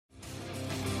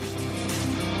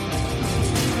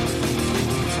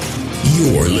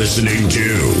You're listening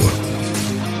to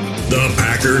the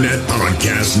Packernet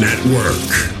Podcast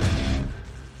Network.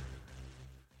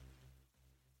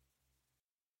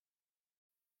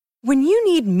 When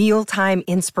you need mealtime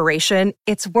inspiration,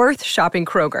 it's worth shopping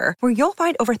Kroger, where you'll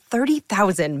find over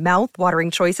 30,000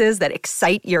 mouth-watering choices that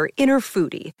excite your inner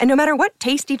foodie. And no matter what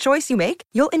tasty choice you make,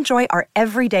 you'll enjoy our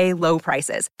everyday low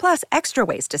prices, plus extra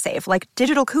ways to save, like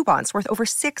digital coupons worth over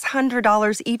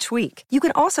 $600 each week. You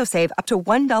can also save up to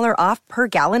 $1 off per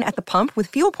gallon at the pump with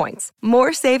fuel points.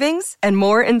 More savings and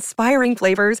more inspiring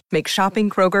flavors make shopping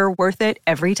Kroger worth it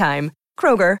every time.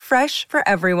 Kroger, fresh for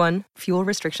everyone. Fuel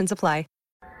restrictions apply.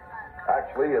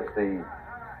 Actually, it's the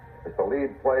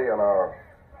lead play in our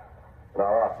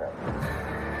offense.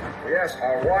 We ask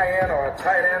our YN or a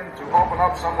tight end to open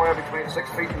up somewhere between 6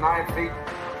 feet and 9 feet,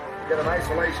 get an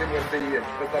isolation with the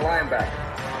linebacker.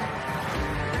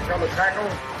 Come to tackle,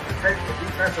 to take the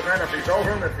defensive end if he's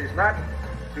over him. If he's not,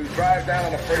 to drive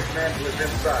down on the first man to his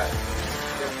inside.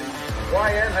 If the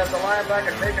YN has the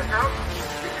linebacker taken out,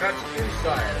 he cuts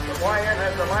inside. If the YN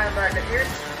has the linebacker in,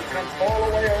 he comes all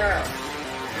the way around.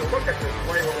 You look at this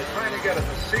play, what we're trying to get is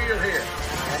a seal here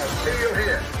and a seal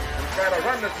here and try to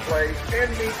run this play in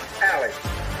the alley.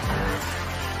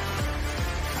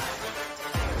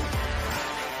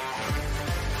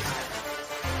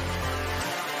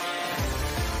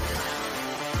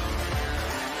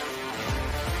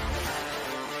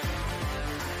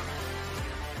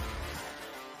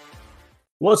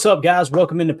 What's up, guys?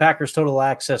 Welcome into Packers Total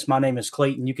Access. My name is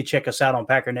Clayton. You can check us out on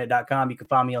Packernet.com. You can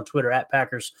find me on Twitter at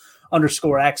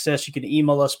Packers_access. You can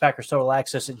email us,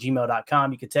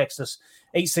 PackersTotalAccess@gmail.com. You can text us,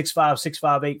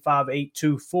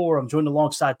 865-658-5824. I'm joined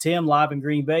alongside Tim, live in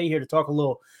Green Bay, here to talk a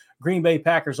little Green Bay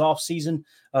Packers offseason.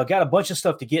 Got a bunch of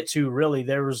stuff to get to, really.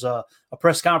 There was a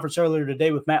press conference earlier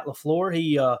today with Matt LaFleur.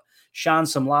 He shined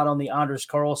some light on the Anders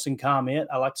Carlson comment.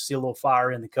 I like to see a little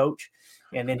fire in the coach.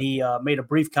 And then he made a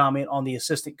brief comment on the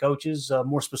assistant coaches,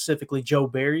 more specifically Joe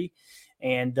Barry.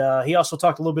 And he also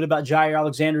talked a little bit about Jaire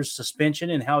Alexander's suspension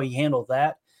and how he handled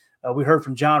that. We heard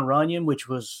from Jon Runyan, which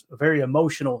was a very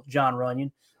emotional Jon Runyan.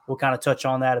 We'll kind of touch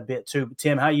on that a bit too. But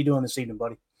Tim, how you doing this evening,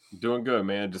 buddy? Doing good,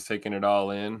 man. Just taking it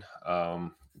all in.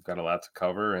 Got a lot to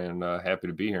cover and happy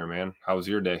to be here, man. How was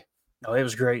your day? Oh, it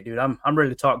was great, dude. I'm ready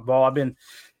to talk ball. I've been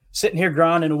sitting here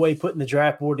grinding away, putting the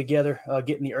draft board together,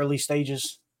 getting the early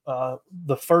stages.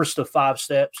 The first of 5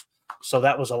 steps. So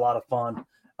that was a lot of fun.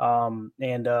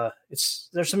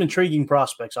 There's some intriguing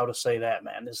prospects. I'll just say that,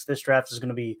 man. This draft is going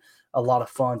to be a lot of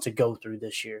fun to go through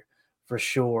this year for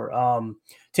sure.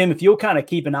 Tim, if you'll kind of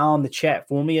keep an eye on the chat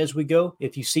for me as we go,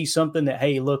 if you see something that,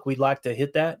 hey, look, we'd like to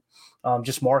hit that,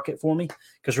 just mark it for me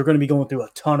because we're going to be going through a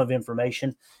ton of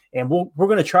information and we're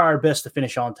going to try our best to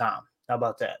finish on time. How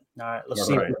about that? All right, let's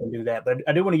see if we can do that. But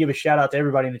I do want to give a shout out to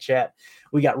everybody in the chat.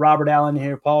 We got Robert Allen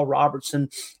here, Paul Robertson,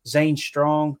 Zane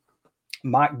Strong,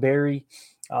 Mike Berry,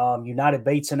 United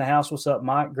Bates in the house. What's up,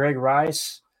 Mike? Greg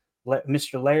Rice,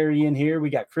 Mr. Larry in here. We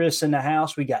got Chris in the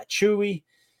house. We got Chewy.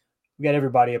 We got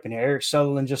everybody up in here. Eric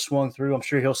Sutherland just swung through. I'm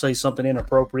sure he'll say something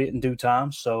inappropriate in due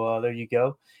time. So there you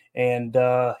go. And,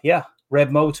 Red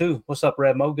Mo, too. What's up,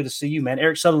 Red Mo? Good to see you, man.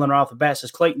 Eric Sutherland right off the bat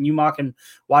says, Clayton, you mocking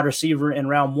wide receiver in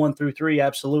round 1 through 3?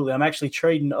 Absolutely. I'm actually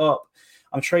trading up.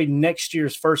 I'm trading next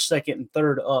year's first, second, and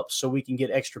third up so we can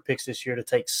get extra picks this year to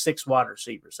take 6 wide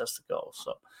receivers. That's the goal.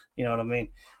 So, you know what I mean?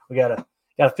 We gotta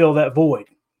fill that void.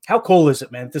 How cool is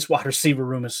it, man? This wide receiver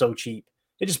room is so cheap.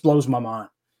 It just blows my mind.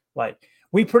 Like,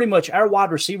 we pretty much, our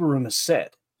wide receiver room is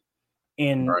set.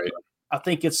 And I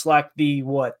think it's like the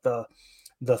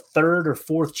 3rd or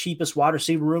 4th cheapest wide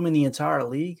receiver room in the entire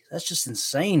league. That's just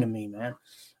insane to me, man.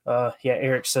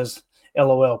 Eric says,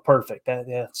 LOL, perfect.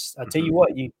 That's I tell you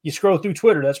what, you scroll through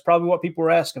Twitter, that's probably what people were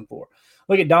asking for.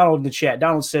 Look at Donald in the chat.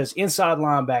 Donald says, inside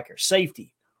linebacker,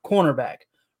 safety, cornerback,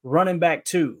 running back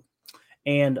 2,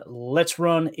 and let's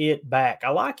run it back. I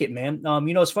like it, man.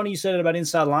 It's funny you said it about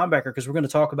inside linebacker because we're going to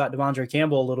talk about Devondre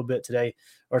Campbell a little bit today,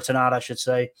 or tonight, I should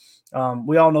say.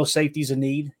 We all know safety's a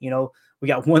need. We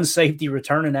got 1 safety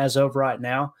returning as of right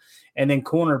now. And then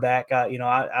cornerback,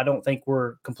 I don't think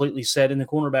we're completely set in the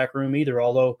cornerback room either,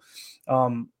 although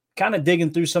kind of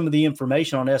digging through some of the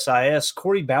information on SIS,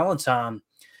 Corey Ballantyne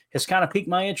has kind of piqued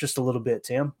my interest a little bit,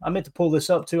 Tim. I meant to pull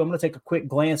this up, too. I'm going to take a quick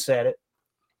glance at it.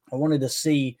 I wanted to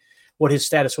see what his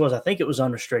status was. I think it was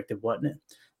unrestricted, wasn't it?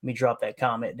 Let me drop that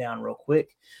comment down real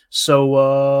quick.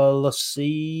 So let's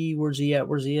see. Where's he at?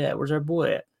 Where's our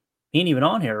boy at? He ain't even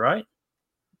on here, right?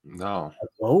 No.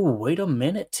 Oh, wait a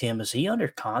minute, Tim. Is he under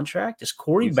contract? Is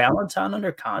Corey Ballantyne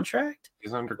under contract?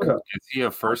 He's under contract. Is he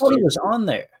a first? I thought he was on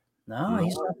there. No,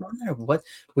 he's not on there. What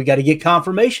we got to get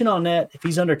confirmation on that. If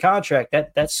he's under contract,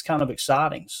 that's kind of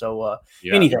exciting. So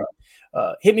anything,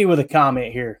 hit me with a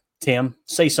comment here, Tim.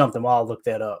 Say something while I look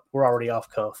that up. We're already off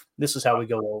cuff. This is how we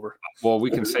go over. Well,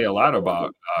 we can say a lot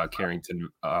about Corey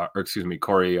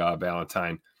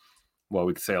Valentine. Well,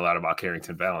 we could say a lot about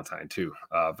Carrington Valentine too.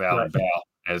 Val and Val,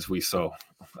 as we so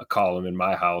call him in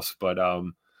my house. But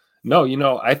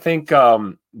no, I think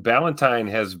Valentine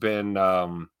has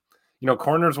been.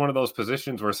 Corner is one of those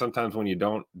positions where sometimes when you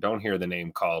don't hear the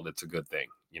name called, it's a good thing.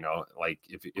 Like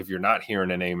if you're not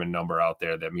hearing a name and number out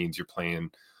there, that means you're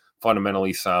playing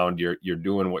fundamentally sound. You're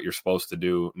doing what you're supposed to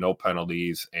do, no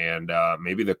penalties, and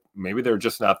maybe they're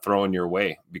just not throwing your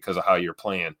way because of how you're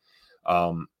playing.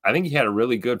 I think he had a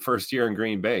really good first year in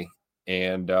Green Bay,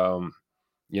 and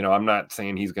I'm not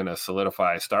saying he's going to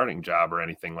solidify a starting job or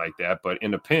anything like that, but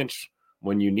in a pinch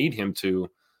when you need him to,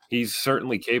 he's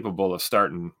certainly capable of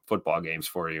starting football games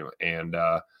for you. And,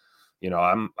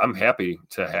 I'm happy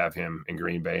to have him in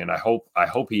Green Bay. And I hope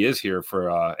he is here for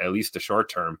at least the short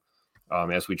term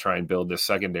as we try and build this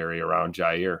secondary around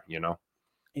Jair,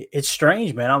 It's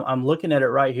strange, man. I'm looking at it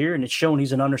right here, and it's showing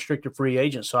he's an unrestricted free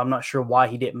agent. So I'm not sure why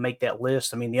he didn't make that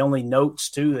list. I mean, the only notes,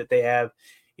 too, that they have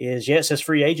is, it says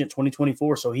free agent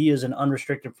 2024. So he is an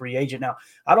unrestricted free agent. Now,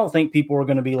 I don't think people are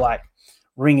going to be like,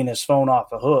 ringing his phone off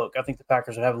the hook. I think the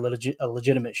Packers would have a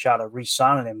legitimate shot of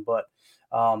re-signing him, but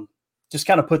just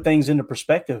kind of put things into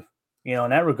perspective, in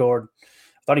that regard.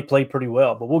 I thought he played pretty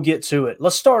well, but we'll get to it.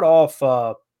 Let's start off.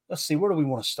 Let's see, where do we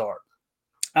want to start?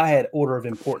 I had order of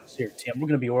importance here, Tim. We're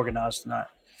going to be organized tonight.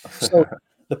 So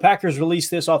the Packers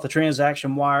released this off the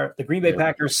transaction wire. The Green Bay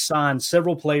Packers signed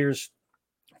several players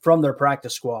from their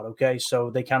practice squad. Okay. So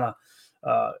they kind of,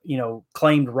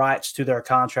 claimed rights to their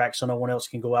contract so no one else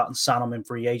can go out and sign them in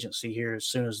free agency here as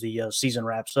soon as the season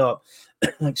wraps up.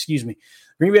 Excuse me.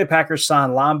 Green Bay Packers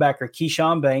signed linebacker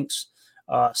Keyshawn Banks,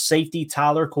 safety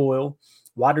Tyler Coyle,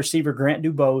 wide receiver Grant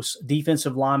Dubose,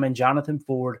 defensive lineman Jonathan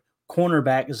Ford,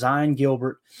 cornerback Zion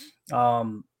Gilbert,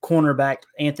 cornerback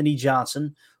Anthony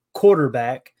Johnson,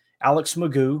 quarterback Alex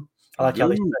Magoo. I like how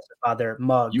they specify there.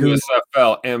 Magoo.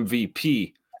 USFL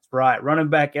MVP. That's right. Running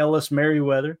back Ellis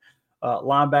Merriweather.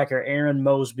 Linebacker Aaron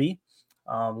Mosby,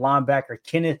 linebacker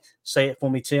Kenneth, say it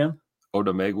for me, Tim.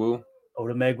 Odumegwu,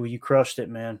 you crushed it,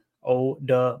 man.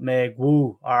 Odumegwu.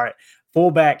 All right.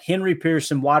 Fullback Henry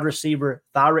Pearson, wide receiver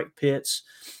Thyrick Pitts,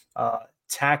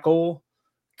 tackle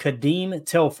Kadeem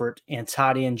Telfort, and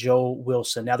tight end Joe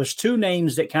Wilson. Now, there's two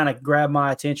names that kind of grab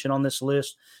my attention on this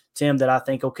list, Tim, that I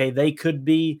think, okay, they could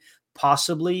be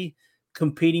possibly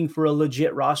competing for a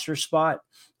legit roster spot.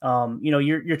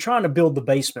 You're trying to build the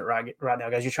basement right now,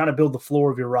 guys. You're trying to build the floor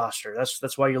of your roster.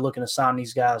 That's why you're looking to sign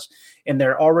these guys, and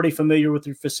they're already familiar with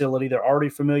your facility. They're already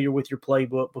familiar with your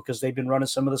playbook because they've been running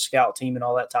some of the scout team and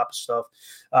all that type of stuff.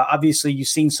 Obviously, you've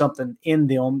seen something in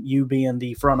them, you being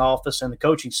the front office and the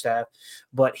coaching staff.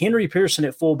 But Henry Pearson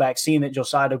at fullback, seeing that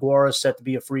Josiah DeGuara is set to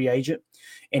be a free agent,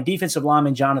 and defensive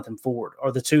lineman Jonathan Ford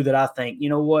are the two that I think, you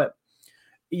know what,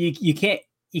 you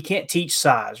can't teach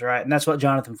size, right? And that's what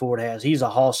Jonathan Ford has. He's a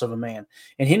hoss of a man.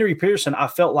 And Henry Pearson, I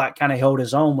felt like kind of held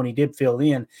his own when he did fill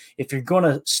in. If you're going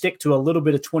to stick to a little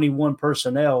bit of 21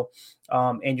 personnel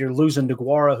and you're losing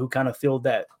DeGuara, who kind of filled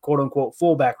that quote-unquote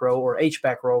fullback role or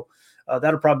H-back role,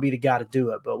 that'll probably be the guy to do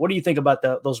it. But what do you think about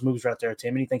those moves right there,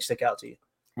 Tim? Anything stick out to you?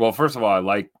 Well, first of all,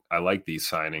 I like these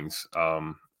signings.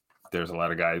 There's a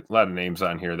lot of names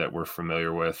on here that we're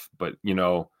familiar with. But,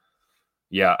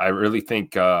 I really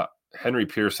think Henry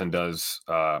Pearson does,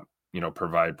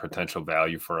 provide potential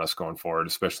value for us going forward,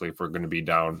 especially if we're going to be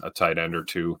down a tight end or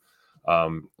two,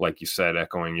 like you said,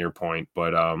 echoing your point.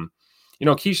 But,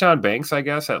 Keyshawn Banks, I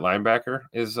guess, at linebacker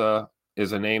is a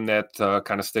name that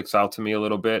kind of sticks out to me a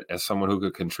little bit as someone who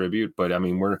could contribute. But, I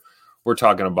mean, we're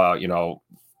talking about,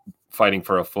 fighting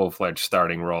for a full-fledged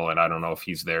starting role, and I don't know if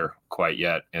he's there quite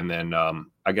yet. And then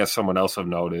I guess someone else of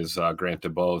note is Grant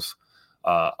DuBose,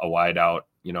 a wide out.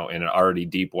 In an already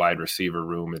deep wide receiver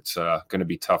room, it's going to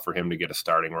be tough for him to get a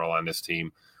starting role on this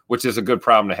team, which is a good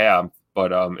problem to have.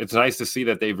 But it's nice to see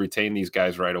that they've retained these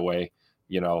guys right away,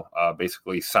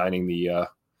 basically signing the,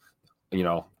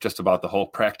 just about the whole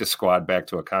practice squad back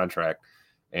to a contract.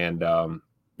 And,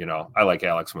 I like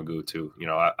Alex Magoo too.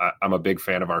 I'm a big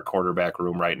fan of our quarterback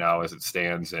room right now as it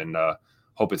stands, and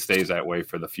hope it stays that way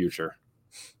for the future.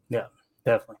 Yeah,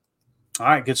 definitely. All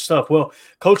right, good stuff. Well,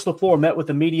 Coach LaFleur met with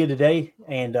the media today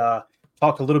and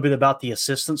talked a little bit about the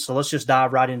assistants. So let's just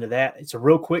dive right into that. It's a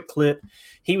real quick clip.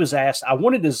 He was asked, I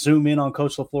wanted to zoom in on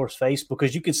Coach LaFleur's face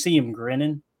because you could see him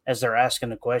grinning as they're asking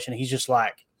the question. He's just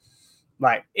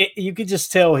you could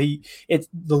just tell the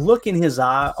look in his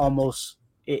eye almost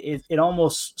it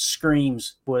almost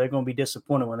screams, boy, they're going to be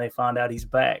disappointed when they find out he's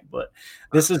back. But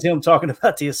this is him talking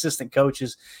about the assistant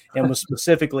coaches and was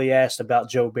specifically asked about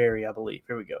Joe Barry, I believe.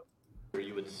 Here we go.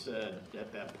 You had said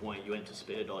at that point you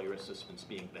anticipated all your assistants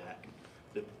being back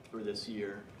for this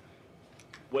year.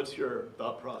 What's your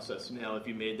thought process now if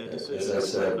you made that decision?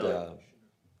 As I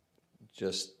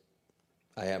said,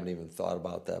 I haven't even thought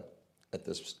about that at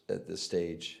this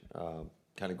stage.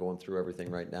 Kind of going through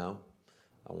everything right now.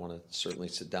 I want to certainly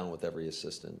sit down with every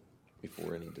assistant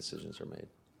before any decisions are made.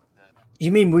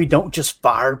 You mean we don't just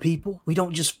fire people? We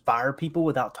don't just fire people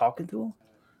without talking to them?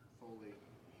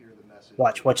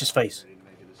 Watch his face.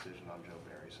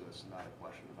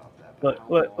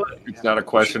 It's not a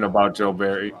question about Joe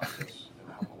Barry.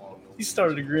 He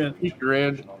started to grin. He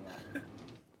grinned.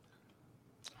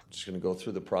 Just going to go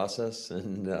through the process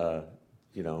and, at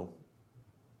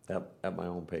my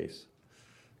own pace.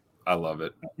 I love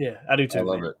it. Yeah, I do too. I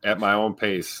love it. At my own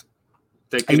pace.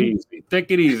 Take it easy. Take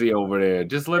it easy over there.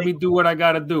 Just let me do what I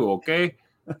got to do, okay?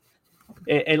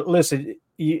 And listen,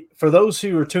 for those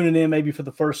who are tuning in maybe for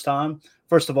the first time,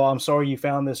 first of all, I'm sorry you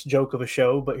found this joke of a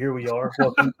show, but here we are.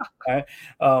 Welcome. Right?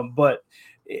 But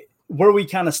where we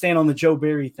kind of stand on the Joe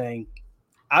Barry thing,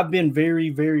 I've been very,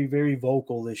 very, very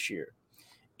vocal this year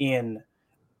in,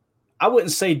 I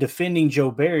wouldn't say defending Joe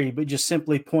Barry, but just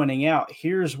simply pointing out,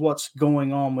 here's what's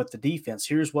going on with the defense.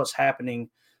 Here's what's happening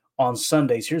on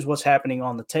Sundays. Here's what's happening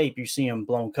on the tape. You see them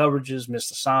blown coverages,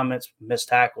 missed assignments, missed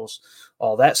tackles,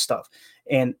 all that stuff.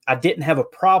 And I didn't have a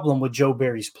problem with Joe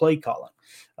Barry's play calling.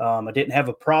 I didn't have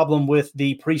a problem with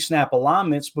the pre-snap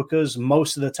alignments because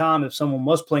most of the time, if someone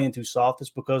was playing too soft, it's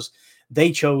because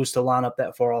they chose to line up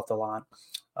that far off the line.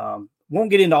 Won't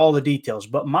get into all the details,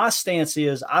 but my stance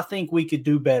is I think we could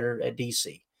do better at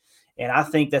DC. And I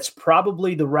think that's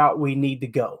probably the route we need to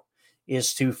go,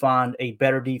 is to find a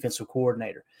better defensive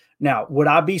coordinator. Now, would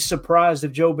I be surprised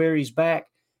if Joe Barry's back?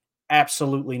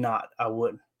 Absolutely not. I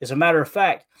wouldn't. As a matter of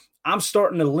fact, I'm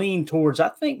starting to lean towards, I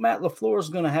think Matt LaFleur is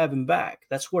going to have him back.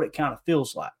 That's what it kind of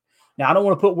feels like. Now, I don't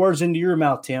want to put words into your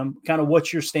mouth, Tim. Kind of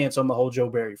what's your stance on the whole Joe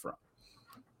Barry front?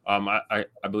 I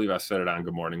believe I said it on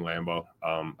Good Morning Lambeau.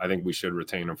 I think we should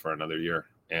retain him for another year,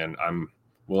 and I'm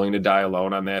willing to die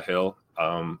alone on that hill.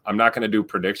 I'm not going to do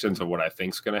predictions of what I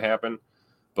think is going to happen,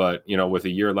 but, with a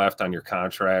year left on your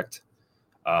contract,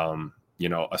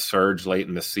 a surge late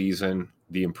in the season,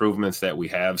 the improvements that we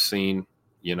have seen,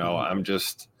 I'm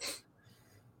just,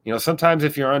 sometimes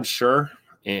if you're unsure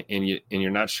and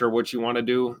you're not sure what you want to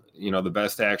do, the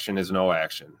best action is no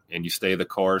action, and you stay the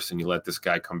course and you let this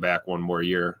guy come back one more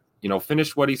year,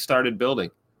 finish what he started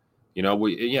building.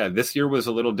 This year was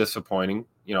a little disappointing,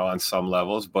 on some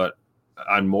levels, but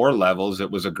on more levels, it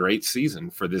was a great season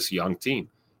for this young team.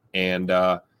 And,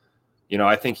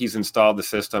 I think he's installed the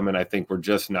system, and I think we're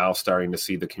just now starting to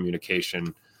see the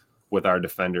communication with our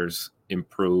defenders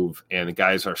improve, and the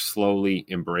guys are slowly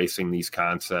embracing these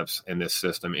concepts in this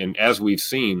system. And as we've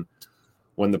seen,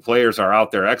 when the players are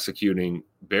out there executing,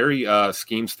 Barry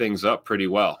schemes things up pretty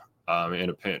well in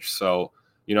a pinch. So,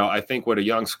 I think with a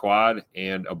young squad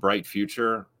and a bright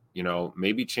future,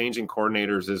 maybe changing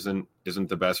coordinators isn't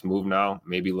the best move now.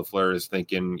 Maybe LaFleur is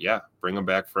thinking, bring him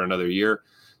back for another year.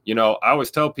 I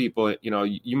always tell people,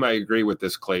 you might agree with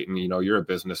this, Clayton, you're a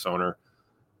business owner,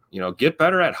 get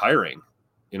better at hiring.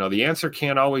 The answer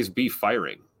can't always be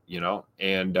firing,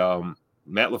 and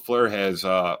Matt LaFleur has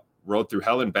rode through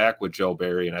hell and back with Joe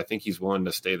Barry, and I think he's willing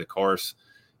to stay the course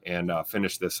and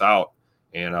finish this out.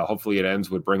 And hopefully it ends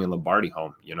with bringing Lombardi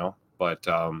home, but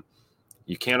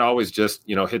you can't always just,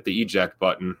 hit the eject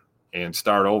button and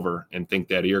start over and think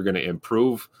that you're going to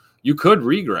improve. You could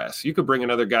regress. You could bring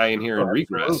another guy in here and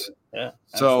regress. Yeah,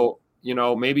 so,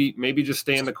 maybe just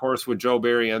staying the course with Joe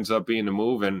Barry ends up being the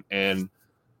move. And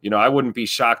I wouldn't be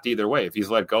shocked either way. If he's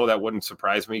let go, that wouldn't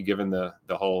surprise me given the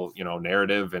whole,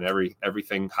 narrative and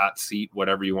everything hot seat,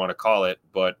 whatever you want to call it.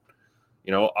 But,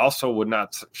 also would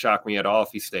not shock me at all if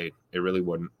he stayed. It really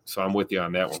wouldn't. So I'm with you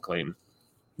on that one, Clayton.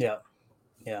 Yeah,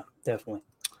 definitely.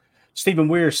 Stephen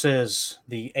Weir says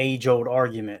the age-old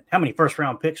argument. How many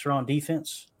first-round picks are on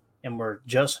defense? And we're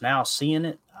just now seeing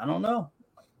it? I don't know.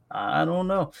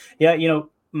 Yeah,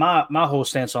 my whole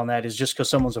stance on that is just because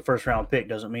someone's a first-round pick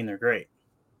doesn't mean they're great.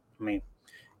 I mean,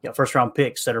 first-round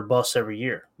picks that are busts every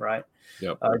year, right?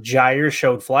 Yep. Jair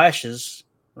showed flashes,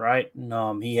 right?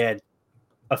 And, he had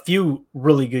a few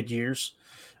really good years.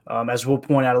 As we'll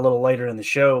point out a little later in the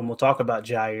show, and we'll talk about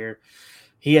Jair.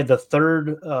 He had the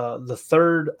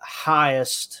third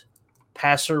highest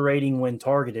passer rating when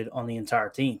targeted on the entire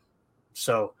team.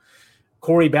 So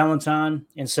Corey Ballantyne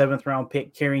and 7th round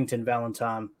pick Carrington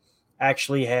Valentine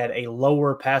actually had a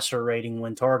lower passer rating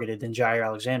when targeted than Jair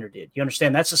Alexander did. You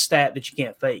understand? That's a stat that you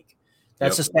can't fake.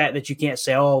 That's a stat that you can't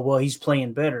say, oh, well, he's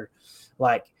playing better.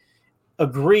 Like,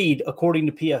 agreed, according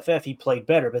to PFF, he played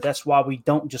better, but that's why we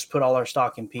don't just put all our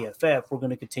stock in PFF. We're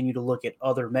going to continue to look at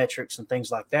other metrics and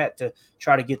things like that to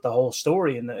try to get the whole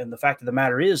story. And the fact of the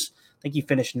matter is, I think he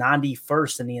finished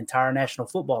 91st in the entire National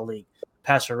Football League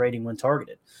passer rating when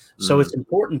targeted. So it's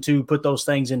important to put those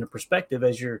things into perspective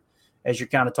as you're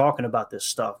kind of talking about this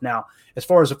stuff. Now, as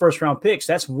far as the first round picks,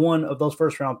 that's one of those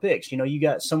first round picks. You know, you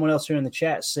got someone else here in the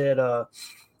chat said, let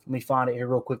me find it here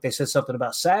real quick. They said something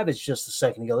about Savage just a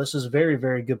second ago. This is a very,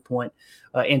 very good point.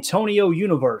 Antonio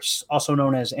Universe, also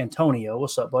known as Antonio.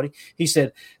 What's up, buddy? He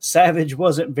said, Savage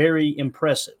wasn't very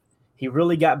impressive. He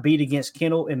really got beat against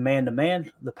Kittle in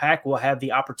man-to-man. The Pack will have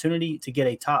the opportunity to get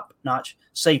a top-notch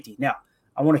safety. Now,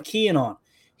 I want to key in on,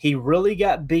 he really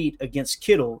got beat against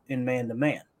Kittle in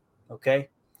man-to-man. Okay?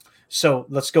 So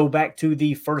let's go back to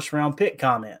the first-round pick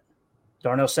comment.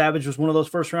 Darnell Savage was one of those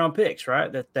first-round picks,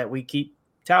 right, that we keep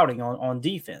touting on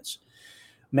defense.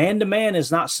 Man-to-man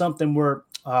is not something where,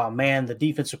 oh, man, the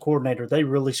defensive coordinator, they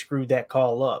really screwed that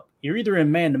call up. You're either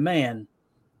in man-to-man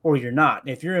or you're not.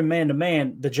 If you're in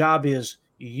man-to-man, the job is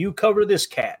you cover this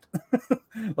cat.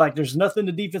 Like, there's nothing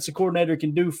the defensive coordinator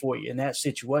can do for you in that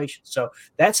situation. So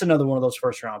that's another one of those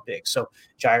first-round picks. So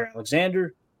Jair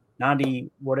Alexander,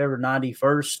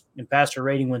 91st in passer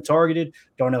rating when targeted.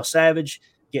 Darnell Savage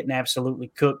getting absolutely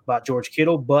cooked by George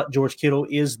Kittle. But George Kittle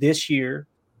is this year,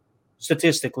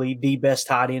 statistically, the best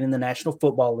tight end in the National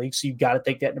Football League. So you've got to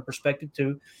take that into perspective,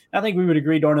 too. I think we would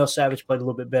agree Darnell Savage played a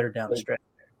little bit better down the stretch.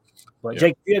 But,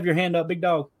 Jake, you have your hand up, big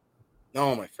dog.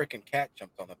 No, my freaking cat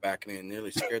jumped on the back of me and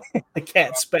nearly scared the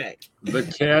cat's back. The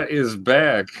cat is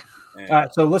back. Man. All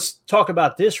right, so let's talk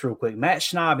about this real quick. Matt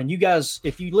Schneib, and you guys,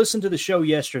 if you listened to the show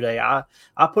yesterday, I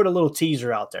put a little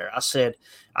teaser out there. I said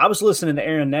I was listening to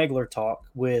Aaron Nagler talk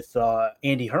with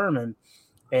Andy Herman,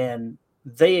 and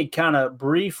they had kind of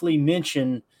briefly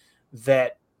mentioned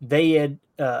that they had,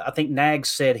 I think Nags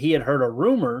said he had heard a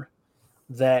rumor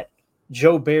that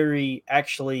Joe Barry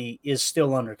actually is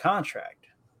still under contract.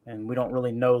 And we don't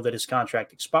really know that his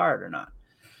contract expired or not.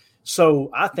 So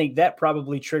I think that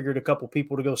probably triggered a couple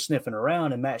people to go sniffing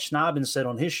around. And Matt Schneiden said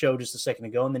on his show just a second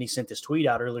ago, and then he sent this tweet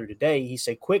out earlier today. He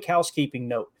said, quick housekeeping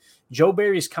note, Joe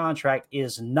Barry's contract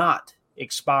is not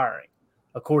expiring,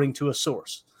 according to a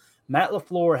source. Matt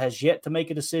LaFleur has yet to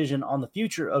make a decision on the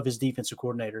future of his defensive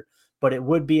coordinator, but it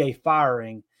would be a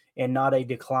firing and not a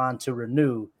decline to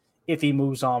renew if he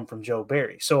moves on from Joe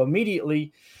Barry. So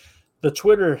immediately the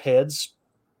Twitter heads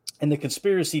and the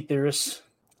conspiracy theorists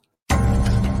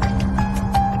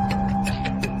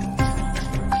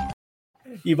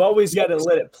you've always got to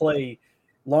let it play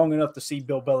long enough to see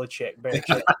Bill Belichick.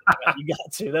 You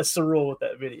got to. That's the rule with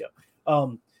that video.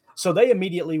 So they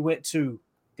immediately went to,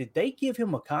 did they give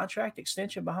him a contract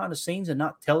extension behind the scenes and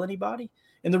not tell anybody?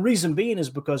 And the reason being is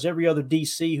because every other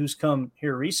DC who's come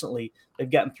here recently, they've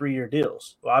gotten 3-year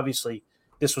deals. Well, obviously,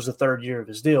 this was the 3rd year of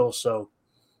his deal. So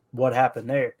what happened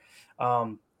there?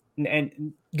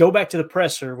 And go back to the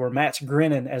presser where Matt's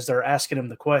grinning as they're asking him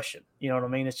the question. You know what I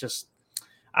mean? It's just,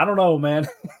 I don't know, man.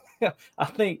 I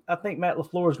think Matt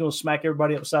LaFleur is going to smack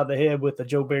everybody upside the head with the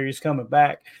Joe Barry's coming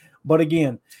back. But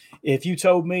again, if you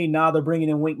told me now they're bringing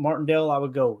in Wink Martindale, I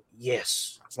would go,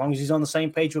 yes, as long as he's on the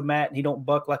same page with Matt and he don't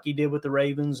buck like he did with the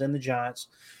Ravens and the Giants.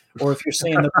 Or if you're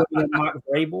saying they're putting in Mike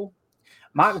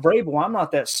Vrabel, I'm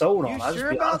not that sold on. You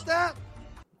sure about that?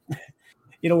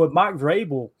 You know, with Mike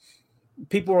Vrabel,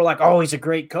 people were like, oh, he's a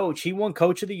great coach. He won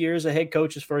Coach of the Year as a head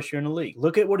coach his first year in the league.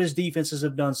 Look at what his defenses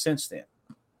have done since then.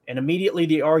 And immediately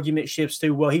the argument shifts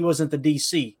to, well, he wasn't the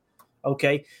DC.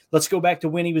 Okay, let's go back to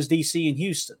when he was DC in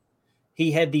Houston.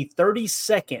 He had the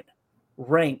 32nd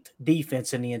ranked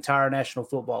defense in the entire National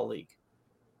Football League.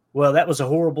 Well, that was a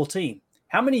horrible team.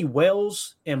 How many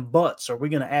wells and butts are we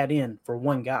going to add in for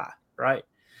one guy, right?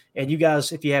 And you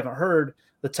guys, if you haven't heard,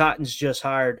 the Titans just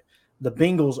hired the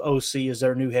Bengals OC as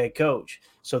their new head coach.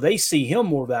 So they see him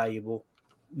more valuable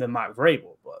than Mike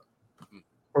Vrabel, but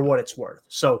for what it's worth.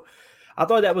 So I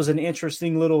thought that was an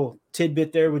interesting little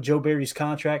tidbit there with Joe Barry's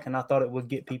contract, and I thought it would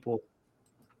get people,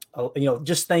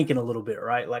 just thinking a little bit,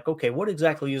 right? Like, okay, what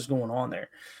exactly is going on there?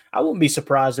 I wouldn't be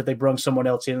surprised if they brought someone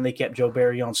else in and they kept Joe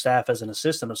Barry on staff as an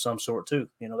assistant of some sort too.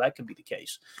 That could be the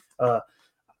case.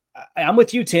 I'm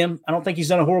with you, Tim. I don't think he's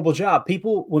done a horrible job.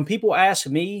 When people ask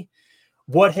me,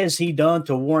 what has he done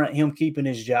to warrant him keeping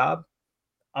his job?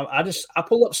 I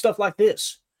pull up stuff like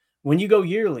this. When you go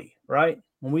yearly, right?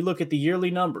 When we look at the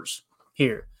yearly numbers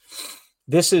here,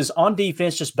 this is on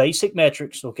defense, just basic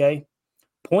metrics, okay?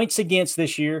 Points against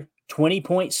this year,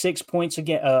 20.6 points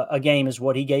a game is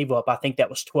what he gave up. I think that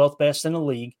was 12th best in the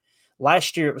league.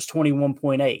 Last year, it was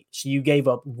 21.8. So you gave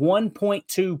up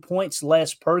 1.2 points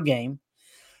less per game.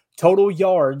 Total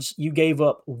yards, you gave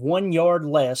up 1 yard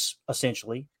less,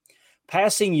 essentially.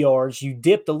 Passing yards, you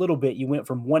dipped a little bit. You went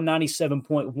from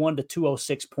 197.1 to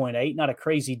 206.8. Not a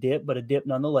crazy dip, but a dip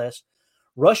nonetheless.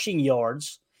 Rushing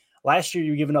yards, last year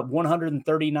you were giving up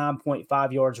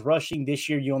 139.5 yards rushing. This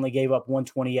year you only gave up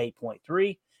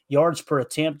 128.3. Yards per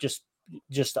attempt, just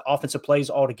the offensive plays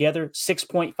altogether,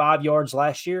 6.5 yards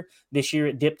last year. This year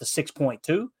it dipped to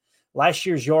 6.2. Last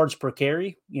year's yards per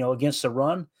carry, against the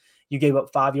run, you gave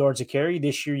up 5 yards a carry.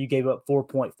 This year you gave up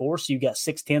 4.4, so you got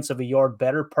 0.6 of a yard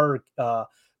better per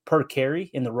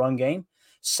carry in the run game.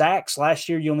 Sacks, last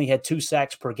year you only had 2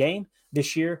 sacks per game.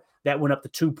 This year that went up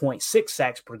to 2.6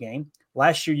 sacks per game.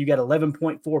 Last year you got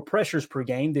 11.4 pressures per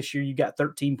game. This year you got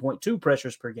 13.2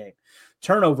 pressures per game.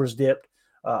 Turnovers dipped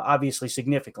obviously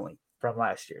significantly from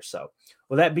last year. So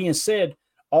with that being said,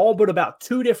 all but about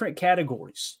 2 different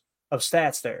categories of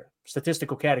stats there,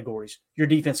 statistical categories, your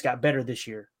defense got better this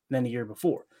year than the year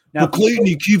before. Now, Clayton,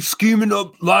 he keeps scheming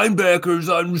up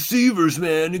linebackers on receivers,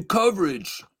 man, in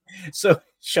coverage. So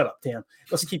shut up, Tim.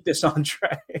 Let's keep this on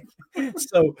track.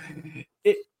 So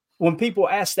when people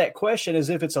ask that question as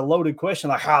if it's a loaded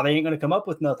question, like, they ain't going to come up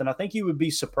with nothing, I think you would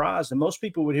be surprised. And most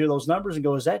people would hear those numbers and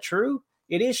go, is that true?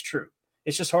 It is true.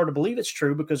 It's just hard to believe it's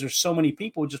true because there's so many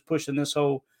people just pushing this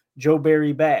whole Joe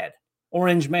Barry bad,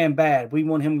 Orange Man bad. We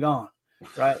want him gone,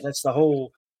 right? That's the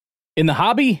whole. In the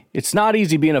hobby, it's not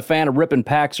easy being a fan of ripping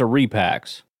packs or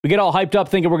repacks. We get all hyped up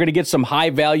thinking we're going to get some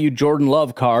high-value Jordan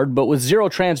Love card, but with zero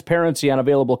transparency on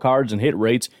available cards and hit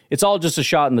rates, it's all just a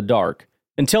shot in the dark.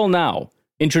 Until now,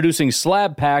 introducing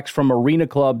slab packs from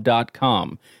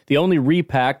arenaclub.com, the only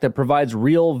repack that provides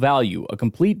real value, a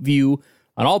complete view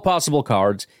on all possible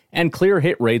cards, and clear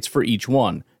hit rates for each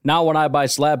one. Now when I buy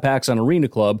slab packs on Arena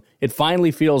Club, it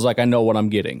finally feels like I know what I'm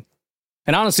getting.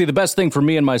 And honestly, the best thing for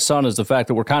me and my son is the fact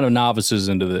that we're kind of novices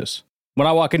into this. When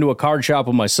I walk into a card shop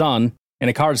with my son, and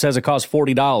a card says it costs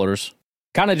 $40,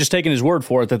 kind of just taking his word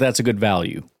for it that that's a good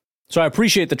value. So I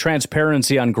appreciate the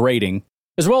transparency on grading,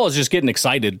 as well as just getting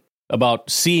excited about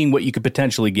seeing what you could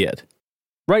potentially get.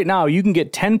 Right now, you can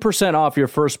get 10% off your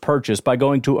first purchase by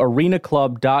going to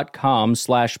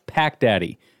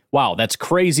arenaclub.com/packdaddy. Wow, that's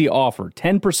crazy offer.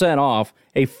 10% off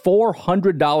a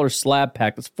 $400 slab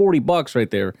pack. That's $40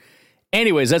 right there.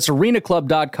 Anyways, that's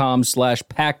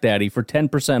arenaclub.com/packdaddy for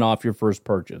 10% off your first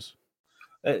purchase.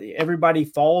 Everybody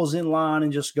falls in line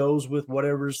and just goes with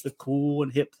whatever's the cool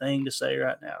and hip thing to say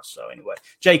right now. So anyway,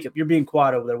 Jacob, you're being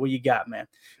quiet over there. What you got, man?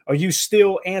 Are you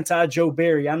still anti-Joe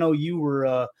Barry? I know you were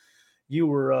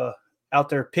out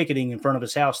there picketing in front of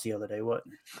his house the other day,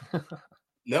 wasn't you?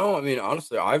 No, I mean,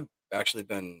 honestly, I've actually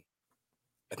been.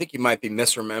 I think you might be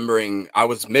misremembering. I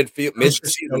was mid-season. By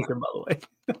the way,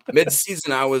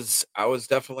 mid-season, I was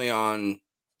definitely on.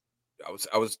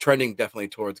 I was trending definitely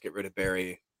towards get rid of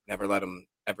Barry. Never let him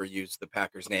ever use the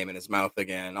Packers name in his mouth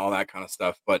again, all that kind of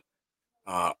stuff. But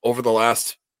over the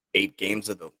last 8 games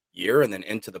of the year and then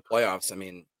into the playoffs, I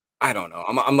mean, I don't know.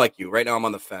 I'm like you. Right now, I'm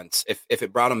on the fence. If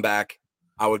it brought him back,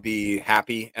 I would be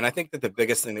happy. And I think that the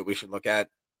biggest thing that we should look at,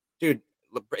 dude,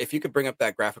 if you could bring up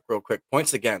that graphic real quick,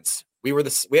 points against. We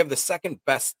have the second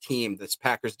best team this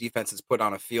Packers defense has put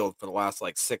on a field for the last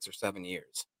 6 or 7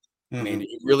 years. Mm-hmm. I mean,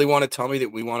 you really want to tell me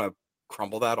that we want to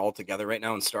crumble that all together right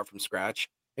now and start from scratch?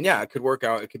 And yeah, it could work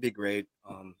out. It could be great.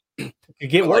 It could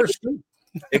get worse.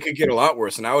 It could get a lot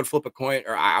worse. And I would flip a coin,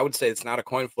 or I would say it's not a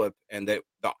coin flip, and that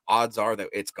the odds are that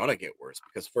it's going to get worse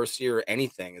because first year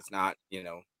anything is not, going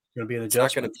to be an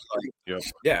adjustment.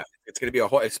 Yeah, it's going to be a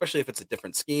whole, especially if it's a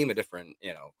different scheme, a different,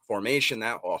 formation,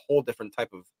 a whole different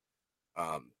type of,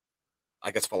 I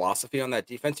guess, philosophy on that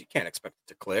defense. You can't expect it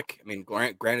to click. I mean,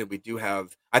 granted, we do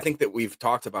have. I think that we've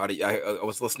talked about it. I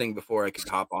was listening before I could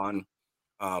hop on.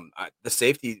 The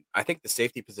safety, I think the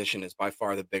safety position is by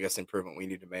far the biggest improvement we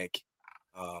need to make,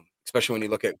 especially when you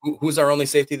look at who's our only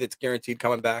safety that's guaranteed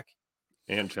coming back.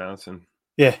 And Johnson.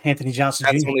 Yeah, Anthony Johnson.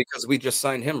 That's only because we just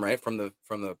signed him right from the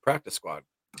practice squad.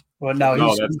 Well,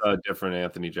 no, that's a different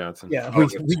Anthony Johnson. Yeah, we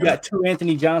got 2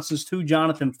 Anthony Johnsons, 2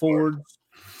 Jonathan Fords.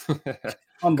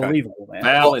 Unbelievable, man.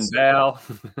 Val and Val.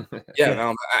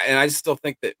 Yeah, and I still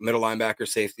think that middle linebacker,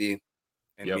 safety,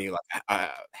 and me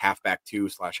halfback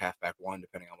 2/halfback 1,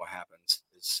 depending on what happens,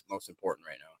 is most important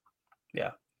right now.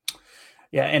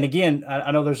 Yeah. And again,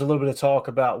 I know there's a little bit of talk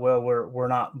about, well, we're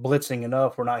not blitzing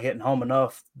enough, we're not hitting home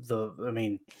enough.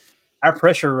 Our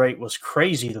pressure rate was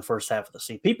crazy the first half of the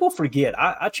season. People forget.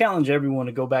 I challenge everyone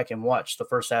to go back and watch the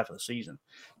first half of the season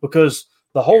because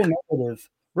the whole narrative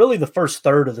really the first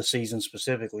third of the season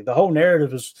specifically. The whole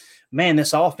narrative is, man,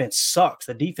 this offense sucks.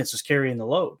 The defense is carrying the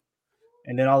load.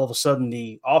 And then all of a sudden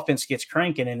the offense gets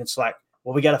cranking and it's like,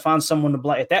 well, we got to find someone to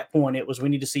blame. At that point, it was we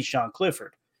need to see Sean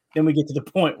Clifford. Then we get to the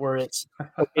point where it's,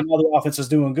 okay, now the offense is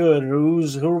doing good. Who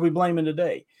are we blaming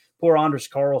today? Poor Anders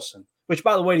Carlson. Which,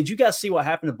 by the way, did you guys see what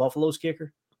happened to Buffalo's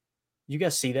kicker? You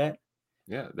guys see that?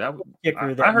 Yeah,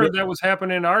 I heard that was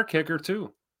happening in our kicker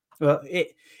too. Well,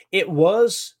 it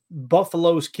was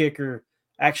Buffalo's kicker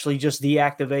actually just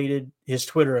deactivated his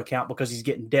Twitter account because he's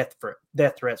getting death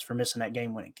threats for missing that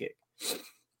game-winning kick.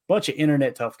 Bunch of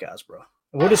internet tough guys, bro.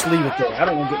 We'll just leave it there. I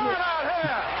don't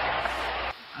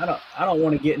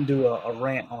want to get into a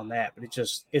rant on that, but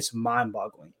it's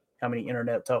mind-boggling how many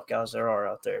internet tough guys there are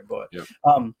out there. But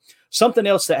something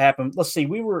else that happened. Let's see.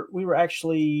 We were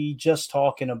actually just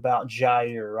talking about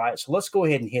Jaire, right? So let's go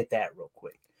ahead and hit that real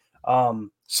quick.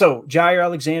 So Jaire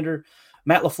Alexander,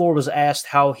 Matt LaFleur was asked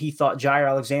how he thought Jaire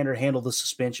Alexander handled the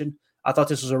suspension. I thought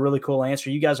this was a really cool answer.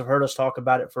 You guys have heard us talk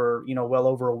about it for, well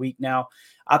over a week now.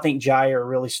 I think Jaire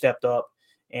really stepped up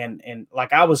and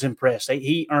like I was impressed.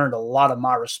 He earned a lot of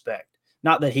my respect.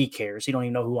 Not that he cares. He don't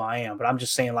even know who I am, but I'm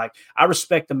just saying, like, I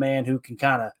respect the man who can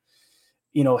kind of,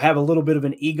 have a little bit of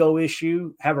an ego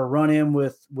issue, have a run in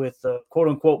with quote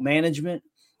unquote management,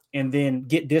 and then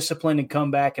get disciplined and come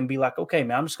back and be like, okay,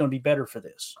 man, I'm just going to be better for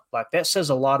this. Like, that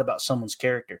says a lot about someone's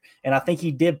character. And I think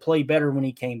he did play better when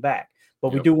he came back.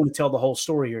 But we do want to tell the whole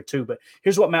story here too. But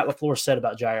here's what Matt LaFleur said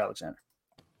about Jaire Alexander.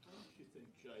 How do you think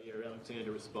Jaire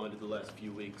Alexander responded the last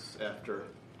few weeks after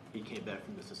he came back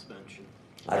from the suspension?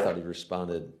 I thought he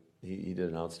responded. He did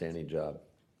an outstanding job.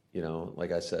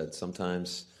 Like I said,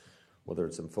 sometimes, whether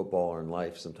it's in football or in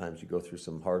life, sometimes you go through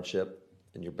some hardship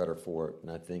and you're better for it.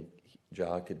 And I think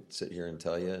Ja could sit here and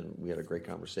tell you, and we had a great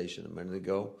conversation a minute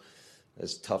ago,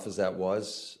 as tough as that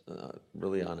was,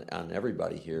 really on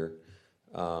everybody here.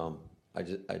 I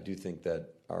do think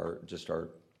that our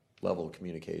level of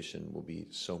communication will be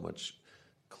so much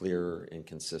clearer and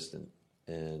consistent.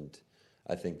 And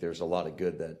I think there's a lot of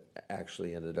good that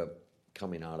actually ended up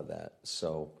coming out of that.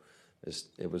 So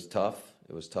it was tough.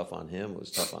 It was tough on him. It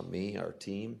was tough on me, our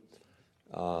team.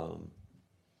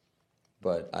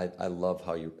 But I love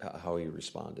how he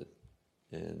responded.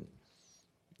 And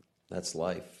that's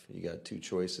life. You got two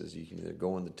choices. You can either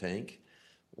go in the tank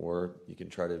or you can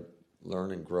try to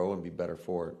learn and grow and be better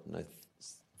for it. And I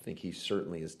think he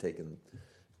certainly has taken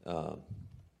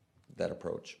that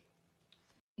approach.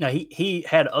 Now, he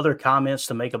had other comments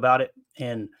to make about it,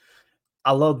 and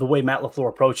I love the way Matt LaFleur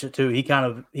approached it too. He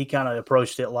kind of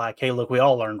approached it like, hey, look, we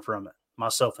all learned from it,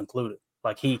 myself included.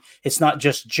 Like it's not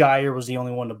just Jaire was the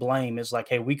only one to blame. It's like,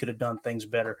 hey, we could have done things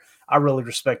better. I really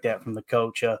respect that from the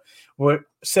coach.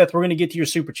 Seth, we're going to get to your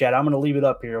super chat. I'm going to leave it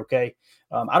up here, okay?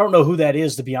 I don't know who that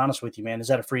is, to be honest with you, man. Is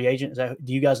that a free agent?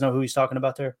 Do you guys know who he's talking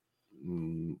about there?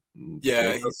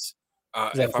 Yeah, he's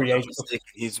if I'm not mistaken,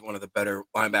 he's one of the better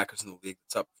linebackers in the league.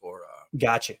 That's up for.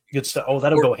 Gotcha. Good stuff. Oh,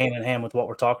 that'll go hand in hand with what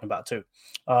we're talking about too.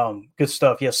 Good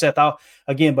stuff. Yeah, Seth. I'll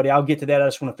get to that. I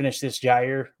just want to finish this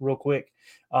Jaire real quick.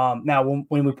 Now,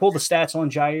 when we pull the stats on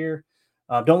Jaire,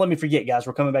 don't let me forget, guys.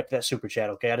 We're coming back to that super chat.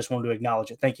 Okay, I just wanted to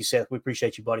acknowledge it. Thank you, Seth. We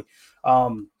appreciate you, buddy.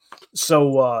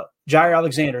 So Jaire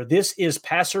Alexander, this is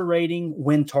passer rating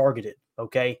when targeted.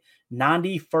 Okay,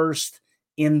 91st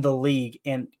in the league,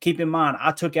 and keep in mind,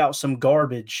 I took out some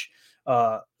garbage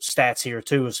stats here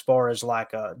too, as far as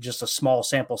like just a small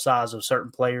sample size of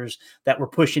certain players that were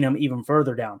pushing them even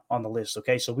further down on the list.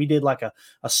 Okay, so we did like a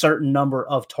certain number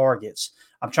of targets.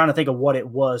 I'm trying to think of what it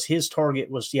was. His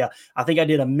target was, I think I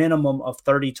did a minimum of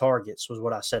 30 targets was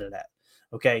what I set it at.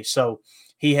 Okay, so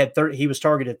he was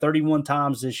targeted 31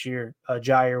 times this year.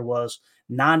 Jaire was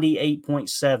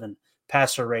 98.7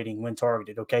 passer rating when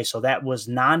targeted. Okay, so that was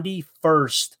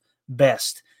 91st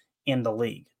best in the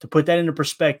league. To put that into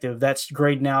perspective, that's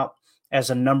grading out as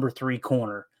a number 3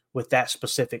 corner with that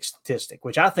specific statistic,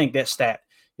 which I think that stat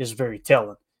is very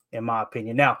telling, in my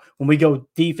opinion. Now, when we go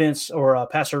defense or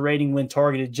passer rating when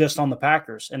targeted just on the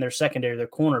Packers and their secondary, their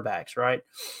cornerbacks, right?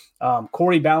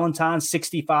 Corey Ballantyne,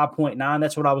 65.9.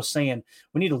 That's what I was saying.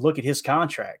 We need to look at his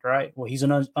contract, right? Well, he's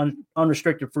an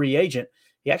unrestricted free agent.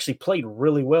 He actually played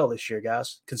really well this year,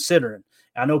 guys, considering.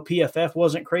 I know PFF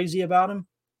wasn't crazy about him,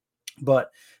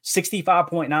 but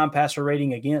 65.9 passer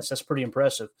rating against, that's pretty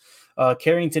impressive.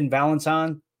 Carrington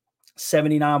Valentine,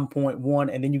 79.1,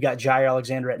 and then you got Jaire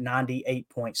Alexander at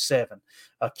 98.7.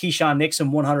 Keyshawn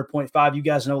Nixon, 100.5. You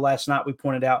guys know last night we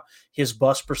pointed out his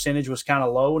bust percentage was kind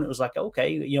of low, and it was like,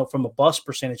 okay, from a bust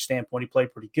percentage standpoint, he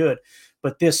played pretty good.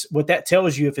 But what that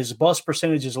tells you, if his bust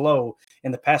percentage is low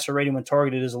and the passer rating when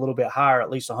targeted is a little bit higher,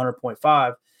 at least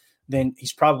 100.5, then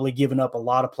he's probably given up a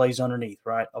lot of plays underneath,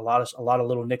 right? A lot of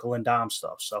little nickel and dime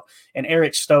stuff. So, and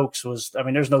Eric Stokes was, I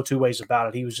mean, there's no two ways about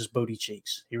it. He was just booty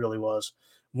cheeks. He really was.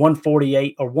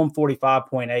 148 or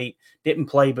 145.8, didn't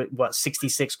play, but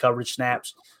 66 coverage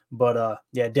snaps. But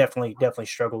yeah, definitely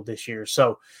struggled this year.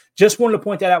 So just wanted to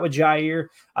point that out with Jaire.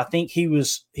 I think he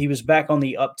was back on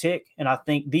the uptick, and I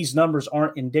think these numbers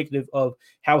aren't indicative of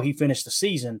how he finished the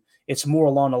season. It's more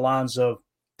along the lines of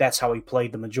that's how he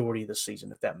played the majority of the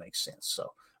season, if that makes sense.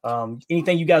 So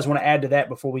anything you guys want to add to that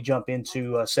before we jump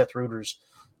into Seth Reuter's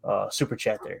super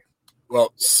chat there?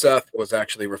 Well, Seth was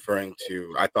actually referring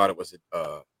to, I thought it was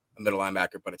a middle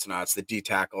linebacker, but it's not. It's the D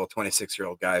tackle,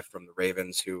 26-year-old guy from the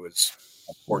Ravens who was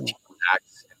unfortunate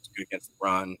against the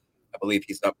run. I believe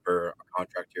he's up for a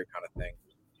contract here kind of thing.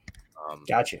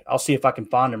 Gotcha. I'll see if I can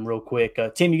find him real quick.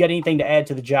 Tim, you got anything to add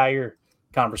to the Jaire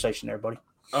conversation there, buddy?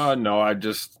 No, I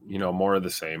just, more of the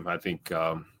same. I think,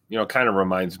 kind of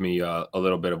reminds me a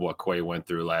little bit of what Quay went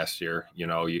through last year.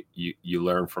 You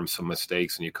learn from some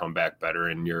mistakes and you come back better,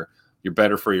 and you're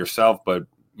better for yourself, but,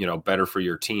 better for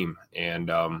your team. And,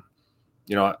 I'm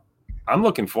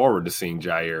looking forward to seeing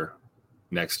Jaire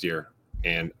next year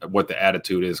and what the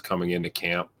attitude is coming into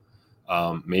camp.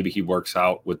 Maybe he works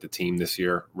out with the team this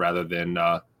year rather than,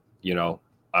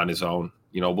 on his own.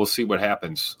 We'll see what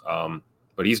happens.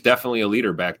 But he's definitely a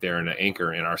leader back there and an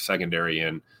anchor in our secondary,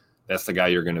 and that's the guy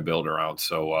you're going to build around.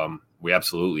 So we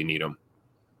absolutely need him.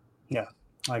 Yeah,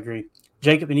 I agree.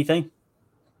 Jacob, anything?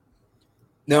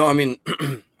 No, I mean,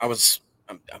 I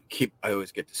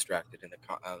always get distracted in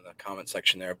the comment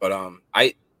section there, but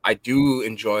I do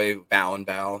enjoy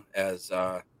Val as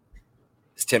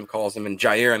Tim calls him, and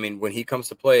Jaire. I mean, when he comes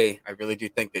to play, I really do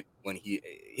think that when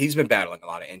he's been battling a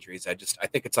lot of injuries. I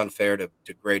think it's unfair to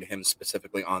grade him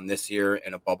specifically on this year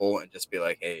in a bubble and just be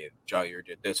like, hey, Jaire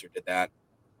did this or did that.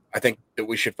 I think that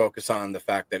we should focus on the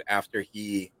fact that after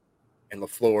he and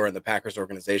LaFleur and the Packers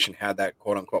organization had that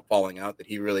quote unquote falling out, that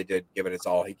he really did give it his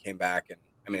all. He came back, and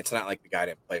I mean, it's not like the guy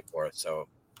didn't play for us. So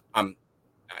I'm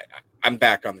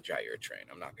back on the Jaire train.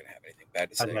 I'm not going to have anything bad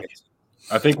to say.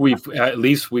 I think we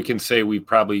can say we've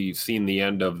probably seen the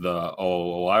end of the,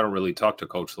 I don't really talk to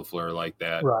Coach LaFleur like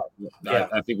that. Right. Yeah.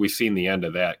 I think we've seen the end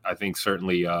of that. I think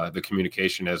certainly the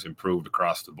communication has improved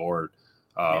across the board,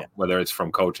 whether it's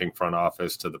from coaching, front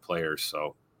office to the players.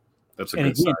 So that's a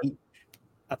good sign.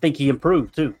 I think he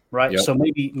improved too, right? Yep. So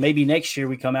maybe next year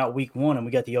we come out week 1 and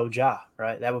we got the Oja,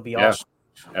 right? That would be awesome.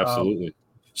 Absolutely.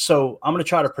 So I'm going to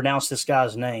try to pronounce this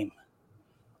guy's name.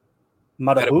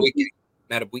 Madubuike.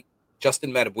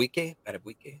 Justin Madubuike.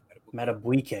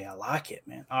 Madubuike. I like it,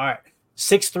 man. All right.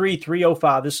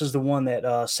 6'3", This is the one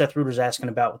that Seth Reuter's asking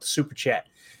about with the super chat.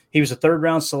 He was a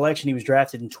 3rd-round selection. He was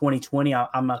drafted in 2020.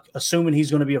 I'm assuming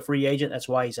he's going to be a free agent. That's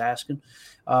why he's asking.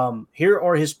 Here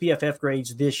are his PFF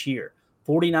grades this year.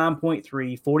 49.3,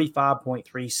 45.3,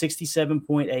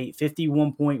 67.8,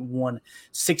 51.1,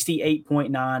 68.9,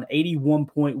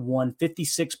 81.1,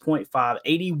 56.5,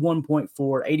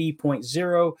 81.4,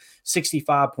 80.0,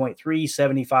 65.3,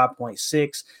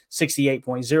 75.6,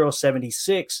 68.0,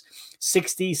 76,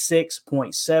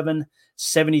 66.7,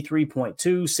 73.2,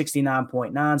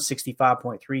 69.9,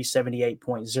 65.3,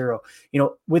 78.0.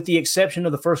 With the exception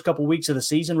of the first couple weeks of the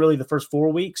season, really the first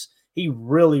 4 weeks, he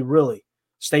really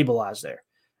stabilized there.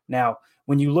 Now,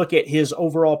 when you look at his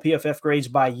overall PFF grades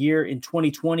by year, in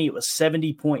 2020, it was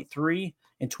 70.3.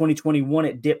 In 2021,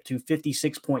 it dipped to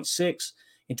 56.6.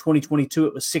 In 2022,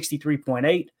 it was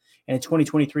 63.8. And in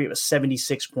 2023, it was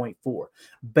 76.4.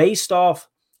 Based off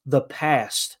the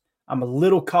past, I'm a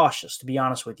little cautious, to be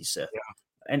honest with you, Seth.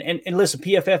 Yeah. And listen,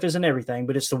 PFF isn't everything,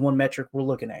 but it's the one metric we're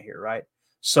looking at here, right?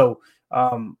 So,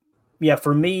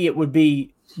 for me, it would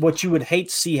be what you would hate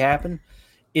to see happen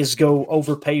is go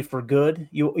overpay for good.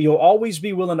 You'll always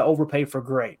be willing to overpay for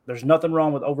great. There's nothing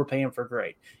wrong with overpaying for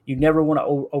great. You never want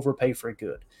to overpay for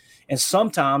good. And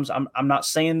sometimes I'm not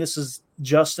saying this is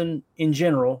Justin in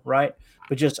general, right?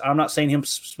 But I'm not saying him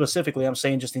specifically. I'm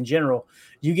saying just in general,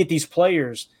 you get these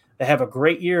players that have a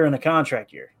great year and a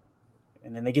contract year.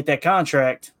 And then they get that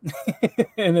contract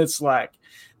and it's like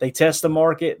they test the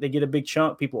market, they get a big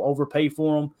chunk, people overpay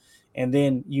for them. And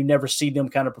then you never see them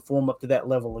kind of perform up to that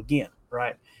level again.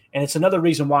 Right. And it's another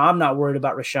reason why I'm not worried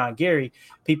about Rashawn Gary.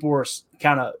 People were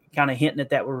kind of hinting at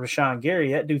that with Rashawn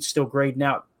Gary. That dude's still grading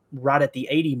out right at the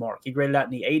 80 mark. He graded out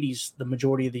in the 80s the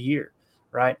majority of the year.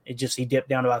 Right. He dipped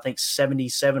down to, I think,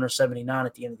 77 or 79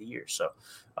 at the end of the year. So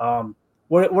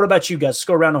what about you guys? Let's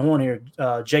go around the horn here.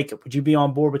 Jacob, would you be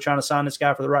on board with trying to sign this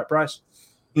guy for the right price?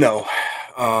 No.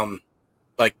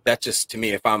 Like that just to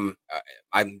me, if I'm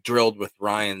drilled with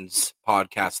Ryan's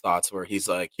podcast thoughts where he's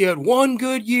like, he had one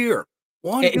good year.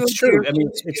 It's true. I mean,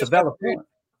 it's a valid point.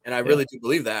 And I really do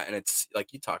believe that. And it's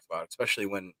like you talked about, especially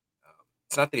when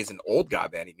it's not that he's an old guy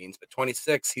by any means, but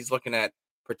 26, he's looking at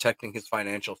protecting his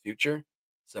financial future.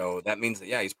 So that means that,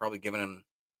 he's probably giving him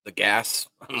the gas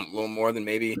a little more than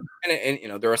maybe.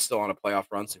 And they're still on a playoff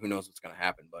run, so who knows what's going to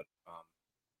happen. But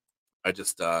I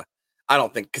just I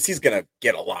don't think, because he's going to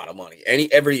get a lot of money.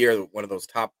 Every year, one of those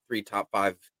top 3, top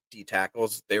 5 D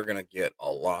tackles, they're going to get a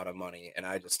lot of money. And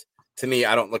to me,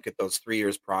 I don't look at those 3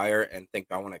 years prior and think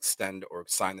I want to extend or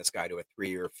sign this guy to a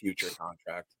 3-year future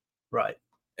contract. Right.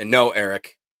 And no,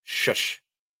 Eric, shush.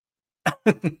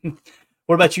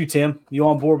 What about you, Tim? You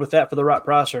on board with that for the right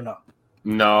price or no?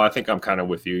 No, I think I'm kind of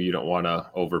with you. You don't want to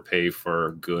overpay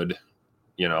for good.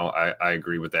 I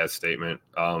agree with that statement.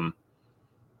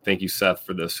 Thank you, Seth,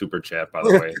 for the super chat, by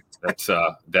the way.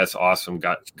 That's awesome.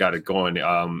 Got it going.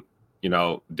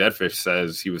 Deadfish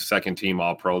says he was second team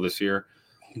All-Pro this year.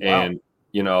 Wow. And,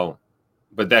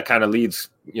 but that kind of leads,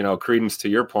 credence to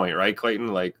your point, right, Clayton?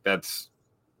 Like, that's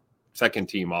second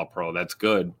team All-Pro. That's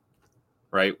good,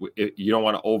 right? You don't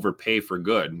want to overpay for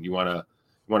good. You want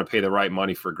to pay the right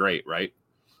money for great, right?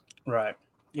 Right.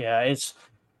 Yeah.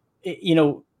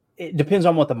 It depends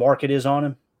on what the market is on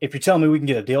him. If you're telling me we can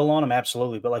get a deal on him,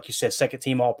 absolutely. But like you said, second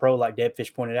team All-Pro, like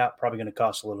Deadfish pointed out, probably going to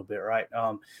cost a little bit, right?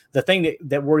 The thing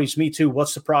that worries me too,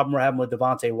 what's the problem we're having with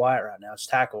Devontae Wyatt right now? It's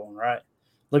tackling, right?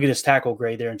 Look at his tackle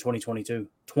grade there in 2022,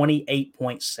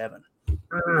 28.7.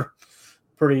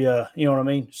 Pretty, you know what I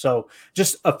mean? So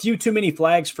just a few too many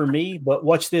flags for me. But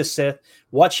watch this, Seth.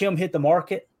 Watch him hit the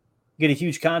market, get a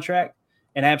huge contract,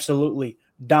 and absolutely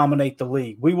dominate the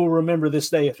league. We will remember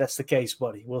this day if that's the case,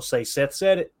 buddy. We'll say Seth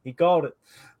said it. He called it.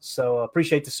 So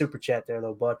appreciate the super chat there,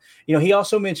 though, bud. He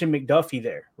also mentioned McDuffie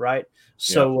there, right?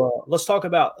 So let's talk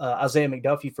about Isaiah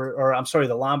McDuffie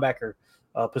the linebacker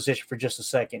position for just a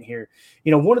second here.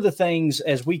 One of the things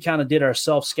as we kind of did our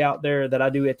self-scout there that I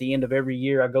do at the end of every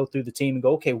year, I go through the team and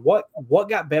go, okay, what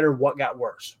got better, what got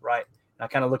worse, right? And I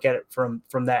kind of look at it from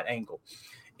that angle.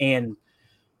 And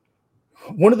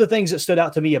one of the things that stood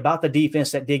out to me about the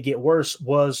defense that did get worse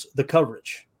was the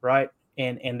coverage, right?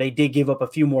 And they did give up a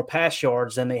few more pass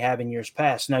yards than they have in years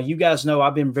past. Now, you guys know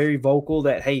I've been very vocal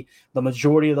that, hey, the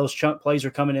majority of those chunk plays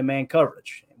are coming in man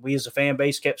coverage. We as a fan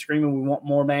base kept screaming, we want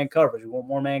more man coverage. We want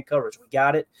more man coverage. We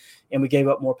got it, and we gave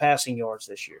up more passing yards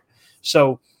this year.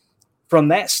 So from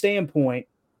that standpoint,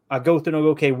 I go through and go,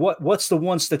 okay, what's the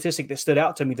one statistic that stood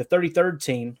out to me? The 33rd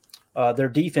team, their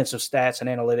defensive stats and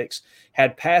analytics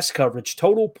had pass coverage,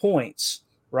 total points,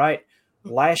 right?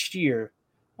 Last year,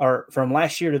 or from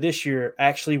last year to this year,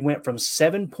 actually went from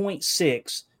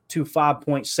 7.6 to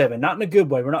 5.7. Not in a good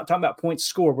way. We're not talking about points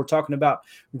scored. We're talking about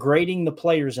grading the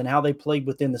players and how they played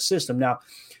within the system. Now,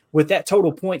 with that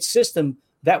total point system,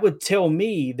 that would tell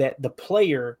me that the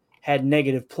player had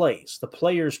negative plays. The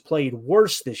players played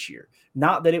worse this year.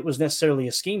 Not that it was necessarily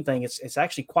a scheme thing. It's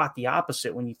actually quite the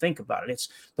opposite when you think about it. It's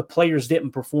the players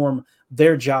didn't perform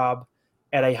their job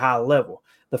at a high level.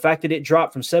 The fact that it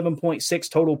dropped from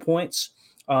 7.6 total points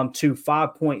to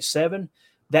 5.7,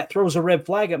 that throws a red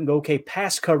flag up and go, okay,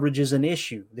 pass coverage is an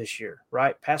issue this year,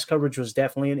 right? Pass coverage was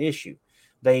definitely an issue.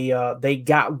 They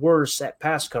got worse at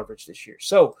pass coverage this year.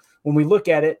 So when we look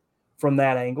at it from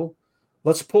that angle,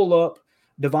 let's pull up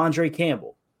Devondre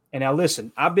Campbell. And now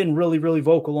listen, I've been really, really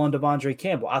vocal on Devondre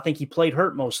Campbell. I think he played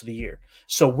hurt most of the year.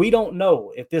 So we don't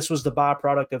know if this was the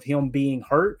byproduct of him being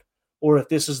hurt or if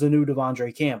this is the new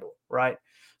Devondre Campbell, right?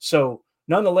 So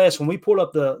nonetheless, when we pull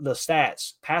up the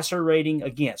stats, passer rating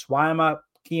against, why am I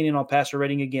keying in on passer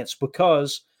rating against?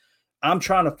 Because I'm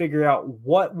trying to figure out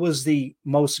what was the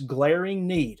most glaring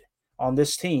need on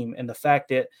this team, and the fact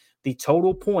that the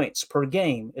total points per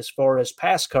game as far as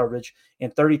pass coverage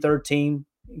in 33rd team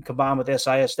combined with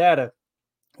SIS data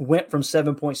went from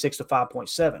 7.6 to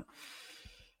 5.7.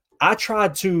 I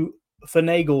tried to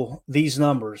finagle these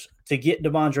numbers to get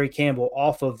Devondre Campbell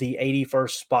off of the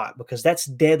 81st spot because that's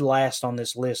dead last on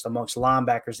this list amongst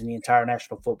linebackers in the entire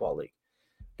National Football League.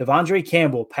 Devondre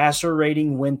Campbell, passer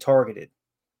rating when targeted.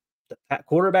 The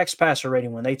quarterback's passer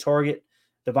rating when they target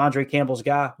Devondre Campbell's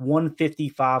guy,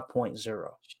 155.0.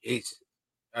 Jeez.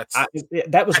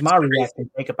 That was my reaction,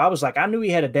 Jacob. I was like, I knew he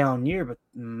had a down year, but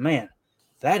man,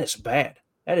 that is bad.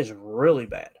 That is really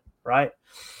bad, right?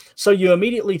 So you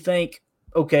immediately think,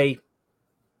 okay,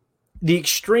 the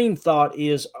extreme thought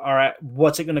is, all right,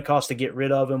 what's it going to cost to get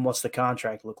rid of him? What's the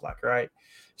contract look like, right?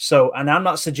 So, and I'm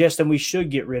not suggesting we should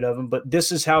get rid of him, but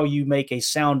this is how you make a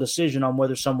sound decision on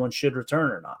whether someone should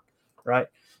return or not, right?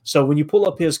 So when you pull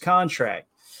up his contract,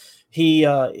 he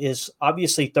is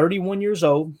obviously 31 years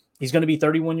old. He's going to be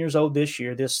 31 years old this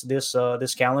year,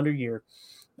 this calendar year.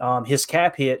 His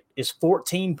cap hit is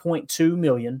 $14.2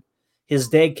 million. His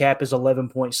dead cap is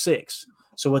 11.6.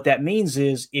 So what that means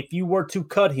is if you were to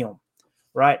cut him,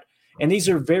 right? And these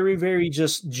are very, very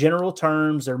just general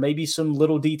terms. There may be some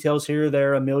little details here or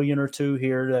there, $1 million or $2 million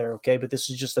here or there, okay? But this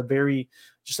is just a very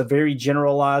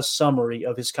generalized summary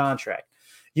of his contract.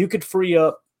 You could free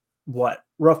up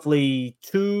roughly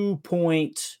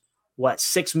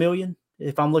 $2.6 million,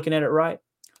 if I'm looking at it right.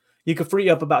 You could free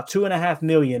up about $2.5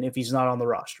 million if he's not on the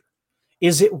roster.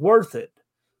 Is it worth it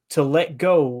to let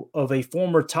go of a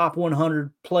former top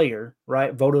 100 player,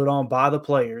 right? Voted on by the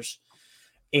players,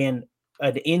 and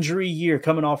an injury year,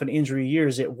 coming off an injury year,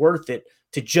 is it worth it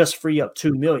to just free up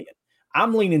 $2 million?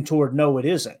 I'm leaning toward no, it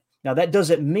isn't. Now, that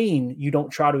doesn't mean you don't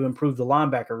try to improve the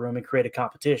linebacker room and create a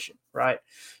competition, right?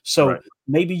 So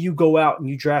maybe you go out and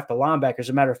you draft a linebacker. As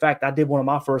a matter of fact, I did one of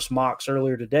my first mocks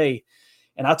earlier today,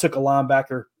 and I took a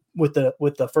linebacker with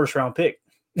the first round pick.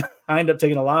 I ended up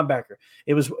taking a linebacker.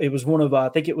 It was one of I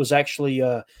think it was actually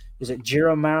is it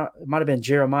Jeremiah? It might have been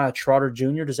Jeremiah Trotter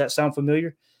Jr. Does that sound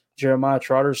familiar? Jeremiah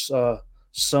Trotter's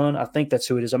son. I think that's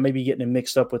who it is. I may be getting him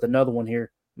mixed up with another one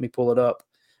here. Let me pull it up.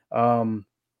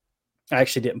 I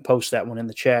actually didn't post that one in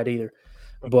the chat either.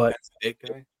 But Penn State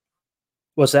guy?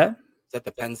 What's that? Is that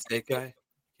the Penn State guy?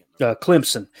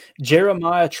 Clemson.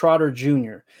 Jeremiah Trotter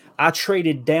Jr. I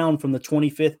traded down from the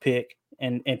 25th pick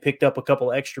and picked up a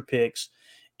couple extra picks.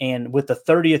 And with the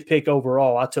 30th pick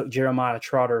overall, I took Jeremiah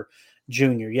Trotter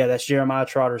Jr. Yeah, that's Jeremiah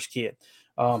Trotter's kid.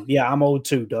 Yeah, I'm old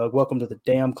too, Doug. Welcome to the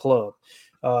damn club.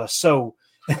 So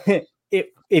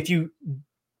if you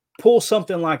pull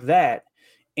something like that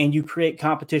and you create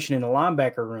competition in the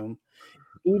linebacker room,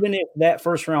 even if that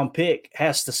first round pick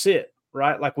has to sit,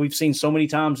 right? Like we've seen so many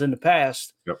times in the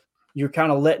past, you're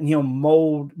kind of letting him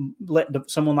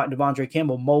someone like Devondre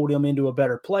Campbell mold him into a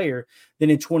better player. Then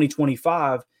in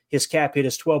 2025, his cap hit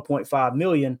is $12.5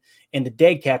 million and the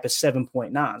dead cap is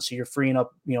 7.9. So you're freeing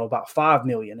up, about $5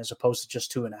 million as opposed to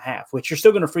just 2.5, which you're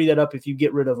still going to free that up if you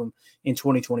get rid of him in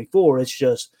 2024. It's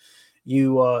just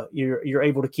you're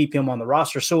able to keep him on the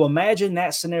roster. So imagine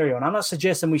that scenario. And I'm not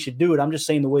suggesting we should do it. I'm just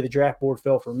saying the way the draft board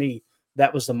fell for me,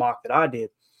 that was the mock that I did.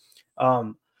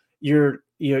 You're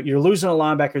losing a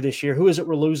linebacker this year. Who is it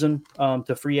we're losing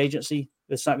to free agency?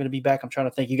 It's not going to be back. I'm trying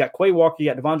to think. You got Quay Walker,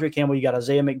 you got Devondre Campbell, you got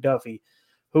Isaiah McDuffie.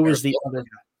 Who is the other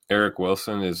guy? Eric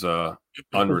Wilson is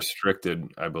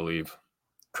unrestricted, I believe.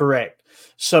 Correct.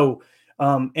 So,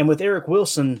 and with Eric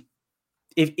Wilson,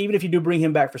 even if you do bring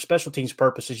him back for special teams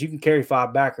purposes, you can carry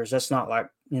 5 backers. That's not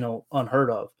unheard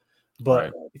of.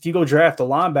 But if you go draft a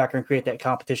linebacker and create that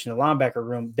competition in the linebacker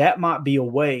room, that might be a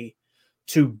way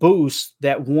to boost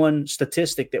that one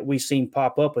statistic that we've seen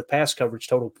pop up with pass coverage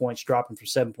total points dropping from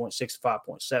 7.6 to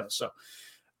 5.7. So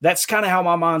that's kind of how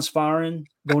my mind's firing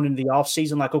going into the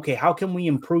offseason. Like, okay, how can we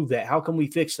improve that? How can we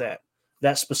fix that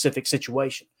specific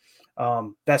situation?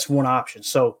 That's one option.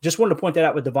 So just wanted to point that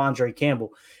out with Devondre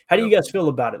Campbell. How do you guys feel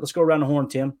about it? Let's go around the horn,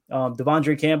 Tim.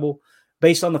 Devondre Campbell,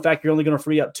 based on the fact you're only going to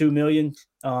free up $2 million,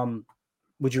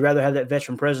 would you rather have that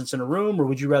veteran presence in the room or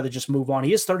would you rather just move on?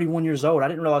 He is 31 years old. I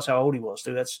didn't realize how old he was,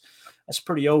 dude. That's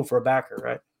pretty old for a backer,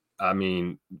 right? I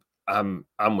mean, I'm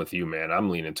with you, man. I'm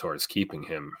leaning towards keeping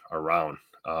him around.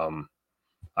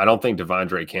 I don't think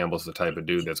Devondre Campbell's the type of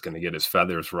dude that's going to get his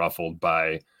feathers ruffled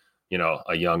by,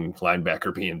 a young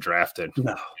linebacker being drafted.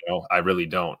 No. I really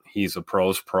don't. He's a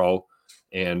pro's pro.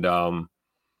 And,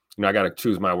 I got to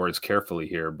choose my words carefully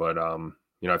here, but,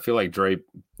 I feel like Dre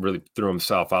really threw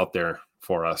himself out there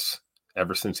for us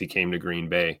ever since he came to Green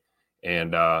Bay.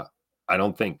 And, I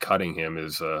don't think cutting him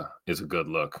is a good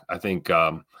look. I think,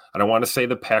 I don't want to say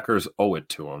the Packers owe it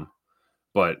to him,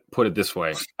 but put it this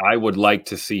way, I would like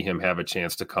to see him have a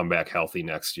chance to come back healthy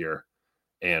next year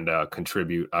and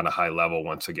contribute on a high level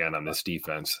once again on this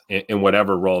defense in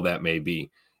whatever role that may be.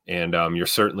 And you're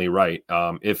certainly right.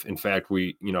 If in fact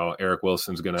Eric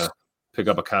Wilson's going to pick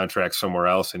up a contract somewhere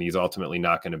else and he's ultimately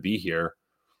not going to be here,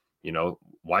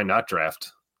 why not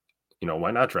draft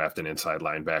an inside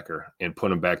linebacker and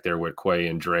put him back there with Quay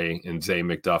and Dre and Zay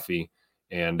McDuffie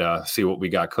and see what we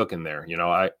got cooking there.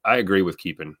 I agree with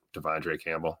keeping Devondre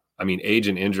Campbell. I mean, age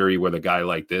and injury with a guy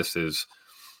like this is,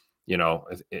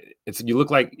 it's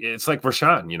like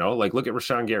Rashawn, like look at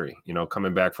Rashawn Gary,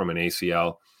 coming back from an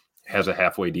ACL, has a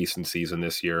halfway decent season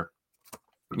this year,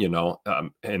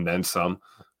 and then some.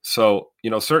 So,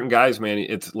 certain guys, man,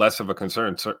 it's less of a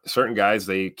concern. Certain guys,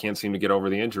 they can't seem to get over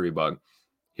the injury bug.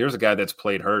 Here's a guy that's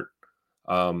played hurt.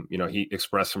 He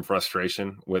expressed some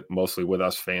frustration mostly with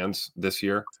us fans this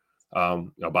year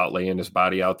about laying his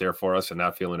body out there for us and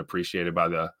not feeling appreciated by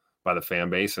the fan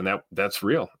base. And that's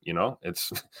real.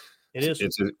 It is.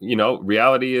 It's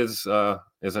reality is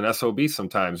an SOB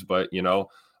sometimes, but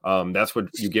that's what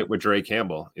you get with Dre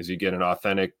Campbell is you get an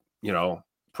authentic,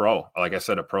 pro. Like I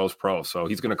said, a pro's pro. So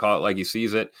he's going to call it like he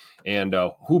sees it. And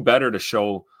who better to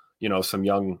show, some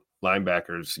young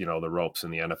linebackers, the ropes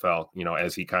in the NFL,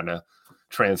 as he kind of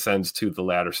transcends to the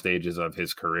latter stages of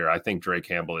his career. I think Dre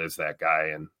Campbell is that guy.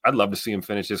 And I'd love to see him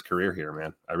finish his career here,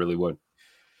 man. I really would.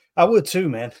 I would too,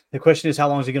 man. The question is, how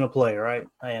long is he going to play, right?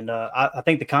 And I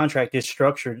think the contract is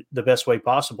structured the best way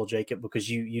possible, Jacob, because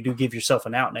you do give yourself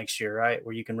an out next year, right,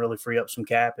 where you can really free up some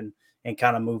cap and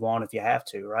kind of move on if you have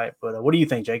to, right? But what do you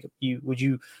think, Jacob? Would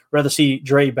you rather see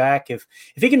Dre back if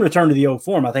he can return to the old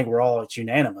form? I think it's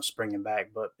unanimous bringing him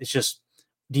back, but it's just,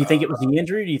 do you think it was the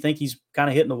injury? Or do you think he's kind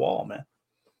of hitting the wall, man?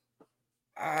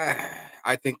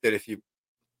 I think that if you,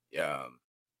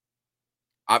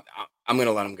 I'm going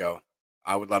to let him go.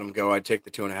 I would let him go. I'd take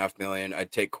the $2.5 million.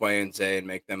 I'd take Quay and Zay and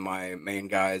make them my main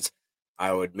guys.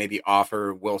 I would maybe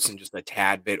offer Wilson just a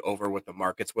tad bit over what the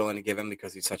market's willing to give him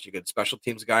because he's such a good special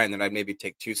teams guy. And then I'd maybe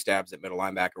take 2 stabs at middle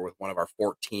linebacker with one of our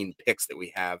 14 picks that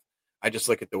we have. I just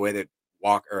look at the way that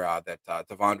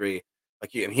Devondre,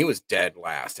 he was dead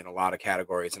last in a lot of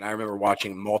categories. And I remember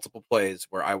watching multiple plays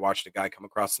where I watched a guy come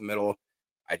across the middle.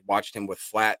 I watched him with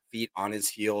flat feet on his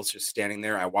heels, just standing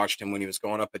there. I watched him when he was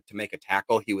going up to make a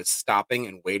tackle. He was stopping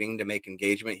and waiting to make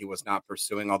engagement. He was not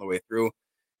pursuing all the way through.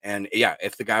 And yeah,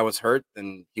 if the guy was hurt,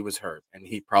 then he was hurt, and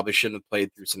he probably shouldn't have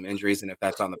played through some injuries. And if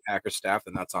that's on the Packers staff,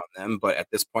 then that's on them. But at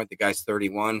this point, the guy's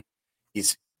 31.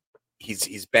 He's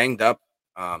banged up.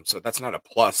 So that's not a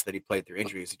plus that he played through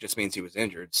injuries. It just means he was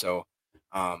injured. So,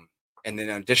 and then in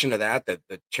addition to that,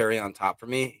 the cherry on top for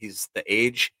me, he's the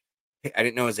age. I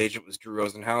didn't know his agent was Drew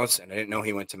Rosenhaus, and I didn't know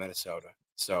he went to Minnesota.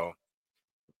 So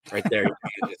right there.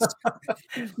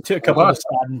 To a couple of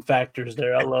deciding factors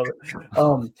there. I love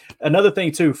it. Another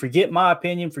thing, too, forget my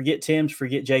opinion, forget Tim's,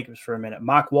 forget Jacob's for a minute.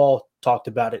 Mike Wall talked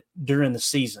about it during the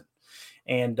season.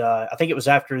 And I think it was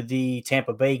after the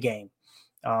Tampa Bay game,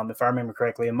 if I remember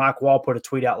correctly. And Mike Wall put a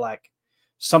tweet out like,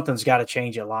 something's got to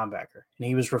change at linebacker. And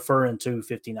he was referring to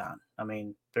 59. I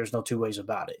mean, there's no two ways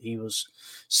about it. He was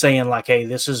saying like, hey,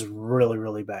 this is really,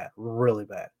 really bad, really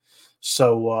bad.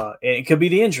 So it could be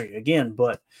the injury again,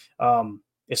 but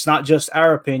it's not just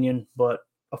our opinion, but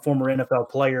a former NFL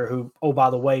player who, oh, by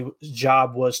the way, his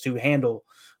job was to handle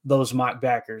those Mike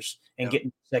backers and get in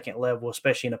the second level,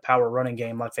 especially in a power running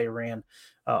game like they ran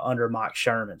under Mike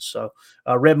Sherman. So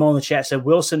Redmo in the chat said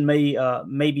Wilson may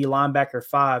be linebacker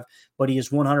 5, but he is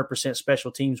 100%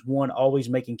 special teams 1, always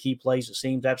making key plays, it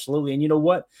seems. Absolutely. And you know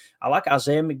what? I like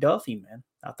Isaiah McDuffie, man.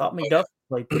 I thought McDuffie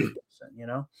played pretty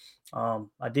decent,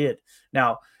 I did.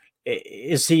 Now,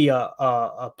 is he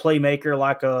a playmaker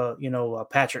like a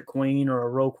Patrick Queen or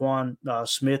a Roquan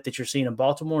Smith that you're seeing in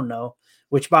Baltimore? No.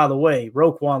 Which, by the way,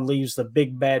 Roquan leaves the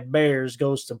big bad Bears,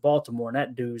 goes to Baltimore, and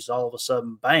that dude's all of a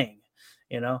sudden bang.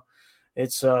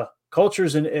 It's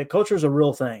culture's a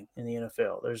real thing in the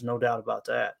NFL. There's no doubt about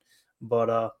that. But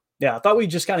I thought we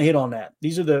just kind of hit on that.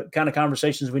 These are the kind of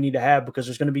conversations we need to have because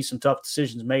there's going to be some tough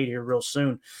decisions made here real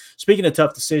soon. Speaking of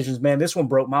tough decisions, man, this one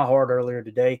broke my heart earlier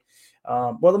today.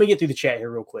 Well, let me get through the chat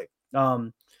here real quick.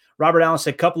 Robert Allen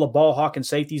said couple of ball hawking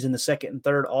safeties in the second and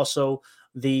third. Also,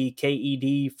 the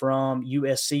KED from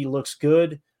USC looks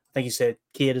good. I think he said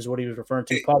kid is what he was referring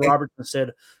to. Paul Robertson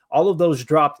said all of those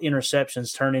dropped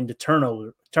interceptions turn into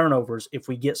turnovers if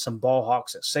we get some ball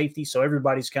hawks at safety. So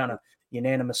everybody's kind of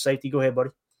unanimous safety. Go ahead, buddy.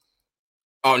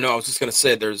 Oh, no, I was just going to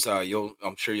say there's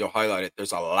I'm sure you'll highlight it.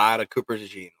 There's a lot of Cooper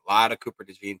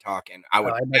DeJean talk, and I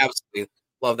would absolutely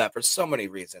love that for so many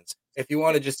reasons. If you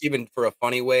want to just even for a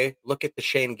funny way, look at the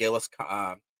Shane Gillis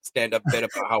stand-up bit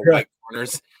about how white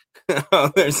corners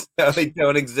they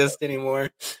don't exist anymore.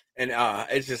 And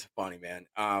it's just funny, man.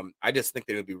 I just think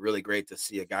that it would be really great to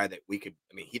see a guy that we could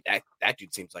 – I mean, that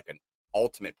dude seems like an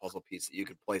ultimate puzzle piece that you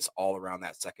could place all around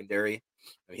that secondary.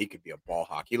 I mean, he could be a ball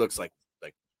hawk. He looks like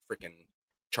freaking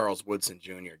Charles Woodson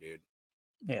Jr., dude.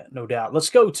 Yeah, no doubt.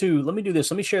 Let me do this.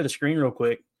 Let me share the screen real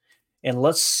quick, and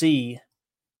let's see.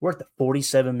 We're at the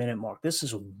 47-minute mark. This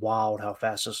is wild how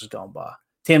fast this has gone by.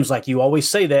 Tim's like, you always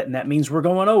say that, and that means we're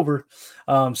going over.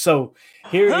 So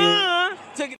here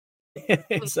is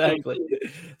exactly.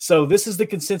 So this is the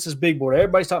consensus big board.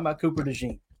 Everybody's talking about Cooper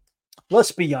DeJean.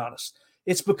 Let's be honest.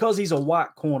 It's because he's a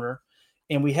white corner,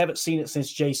 and we haven't seen it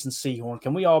since Jason Sehorn.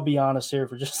 Can we all be honest here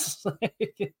for just a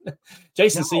second?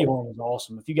 Jason Sehorn was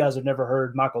awesome. If you guys have never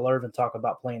heard Michael Irvin talk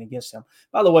about playing against him.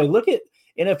 By the way, look at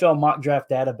NFL mock draft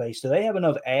database. Do they have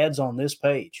enough ads on this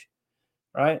page?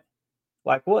 Right?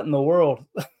 Like, what in the world?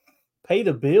 Pay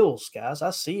the bills, guys.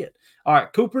 I see it. All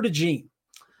right, Cooper DeJean.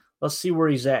 Let's see where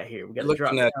he's at here. We got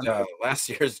looking at last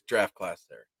year's draft class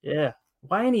there. Yeah.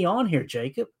 Why ain't he on here,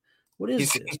 Jacob? What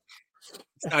is this?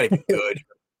 It's not even good.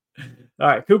 All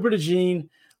right, Cooper DeJean.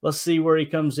 Let's see where he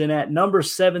comes in at. Number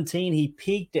 17. He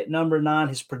peaked at number 9.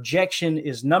 His projection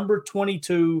is number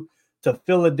 22 to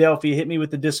Philadelphia. Hit me with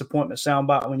the disappointment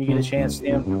soundbite when you get a chance,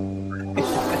 Tim.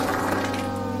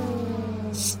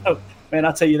 So, man,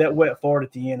 I'll tell you, that wet fart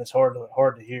at the end is hard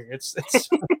to hear. It's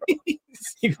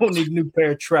you're going to need a new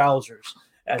pair of trousers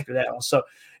after that one. So,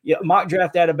 yeah, mock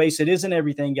draft database, it isn't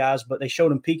everything, guys, but they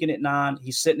showed him peaking at 9.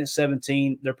 He's sitting at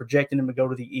 17. They're projecting him to go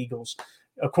to the Eagles.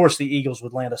 Of course, the Eagles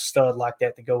would land a stud like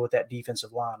that to go with that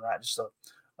defensive line, right? Just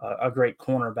a great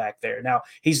cornerback there. Now,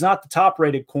 he's not the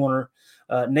top-rated corner.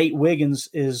 Nate Wiggins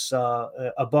is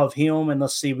above him. And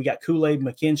let's see, we got Kool-Aid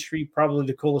McKinstry, probably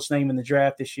the coolest name in the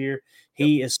draft this year.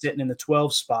 He is sitting in the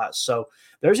 12 spot. So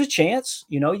there's a chance,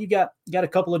 you got a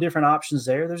couple of different options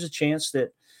there. There's a chance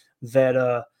that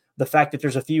the fact that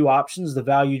there's a few options, the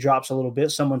value drops a little bit.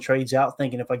 Someone trades out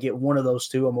thinking if I get one of those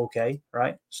two, I'm okay,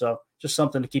 right? So just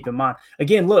something to keep in mind.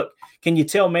 Again, look, can you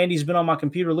tell Mandy's been on my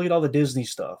computer? Look at all the Disney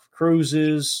stuff.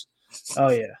 Cruises. Oh,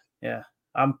 yeah. Yeah.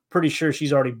 I'm pretty sure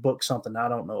she's already booked something I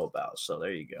don't know about. So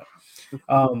there you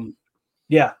go.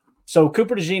 Yeah. So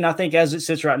Cooper DeJean, I think as it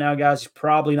sits right now, guys, he's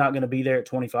probably not going to be there at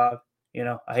 25.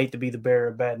 I hate to be the bearer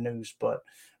of bad news, but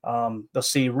let's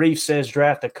see. Reef says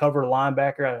draft a cover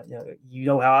linebacker. You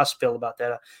know how I feel about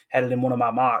that. I had it in one of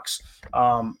my mocks.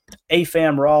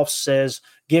 AFAM Rolf says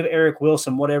give Eric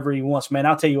Wilson whatever he wants. Man,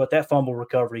 I'll tell you what, that fumble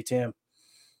recovery, Tim,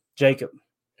 Jacob,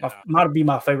 might be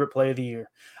my favorite play of the year.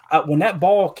 When that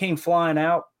ball came flying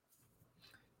out,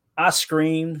 I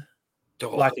screamed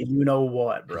like a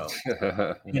you-know-what, bro.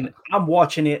 And I'm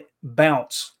watching it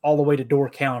bounce all the way to Door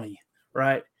County,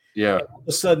 right? Yeah. And all of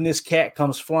a sudden, this cat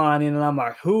comes flying in, and I'm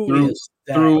like, who is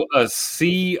that? Through a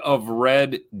sea of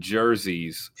red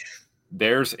jerseys,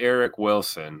 there's Eric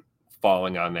Wilson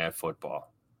falling on that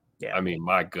football. Yeah. I mean,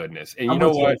 my goodness. And you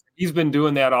know what? He's been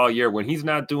doing that all year. When he's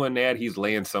not doing that, he's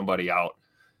laying somebody out.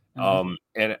 Mm-hmm.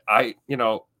 And I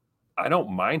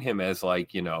don't mind him as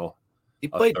he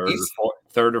played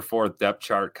third or fourth depth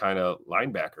chart kind of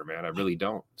linebacker, man. I really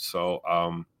don't. So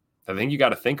I think you got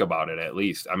to think about it at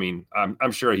least. I mean,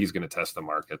 I'm sure he's going to test the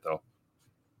market though.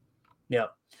 Yeah,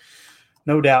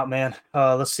 no doubt, man.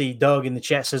 Let's see. Doug in the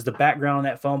chat says the background on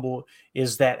that fumble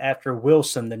is that after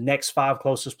Wilson, the next 5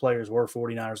 closest players were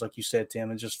 49ers, like you said, Tim.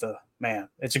 And just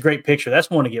it's a great picture. That's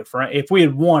one to get framed. If we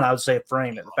had won, I would say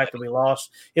frame it. The fact that we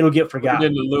lost, it'll get forgotten.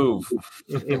 In the Louvre.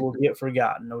 It will get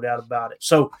forgotten, no doubt about it.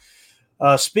 So,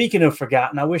 speaking of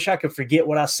forgotten, I wish I could forget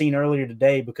what I seen earlier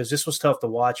today because this was tough to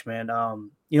watch, man.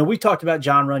 We talked about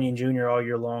Jon Runyan Jr. all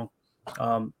year long.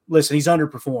 Listen, he's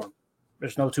underperformed.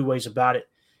 There's no two ways about it.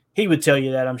 He would tell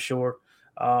you that, I'm sure.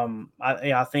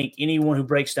 I think anyone who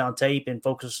breaks down tape and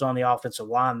focuses on the offensive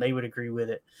line, they would agree with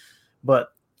it. But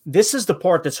this is the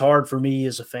part that's hard for me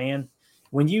as a fan.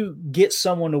 When you get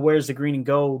someone who wears the green and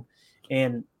gold,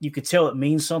 and you could tell it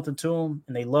means something to them,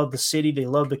 and they love the city, they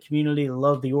love the community, they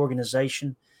love the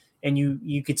organization, and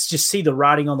you could just see the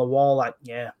writing on the wall like,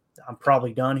 yeah, I'm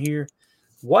probably done here.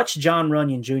 Watch Jon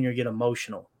Runyan Jr. get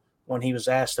emotional when he was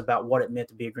asked about what it meant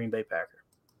to be a Green Bay Packer.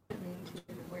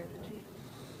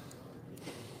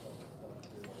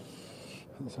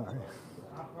 I'm sorry.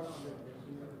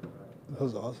 That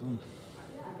was awesome.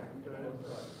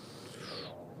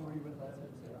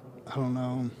 I don't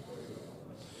know.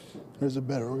 There's a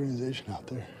better organization out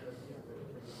there.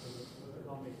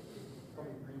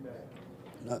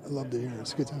 I love to hear it.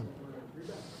 It's a good time.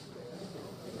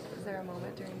 Is there a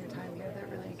moment during your time here that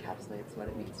really encapsulates what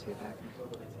it means to be a Packer?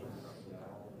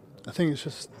 I think it's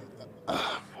just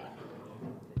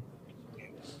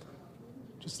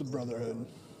the brotherhood.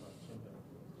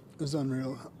 It's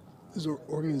unreal. There's an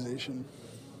organization.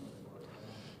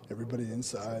 Everybody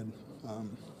inside.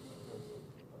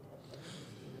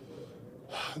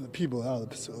 The people out of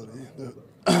the facility,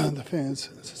 the fans,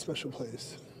 it's a special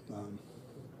place.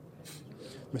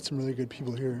 Met some really good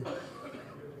people here.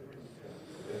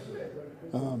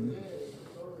 I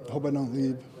hope I don't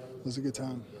leave. It was a good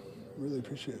time. Really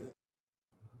appreciate it.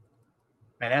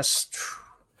 Man, I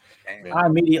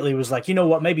immely was like, you know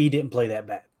what? Maybe he didn't play that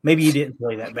bad.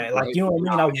 Like, you know what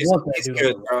I mean? I want that dude.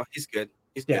 Good, bro. He's good.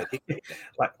 He's good.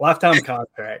 Like lifetime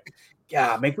contract.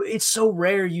 Yeah, man, it's so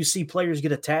rare you see players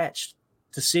get attached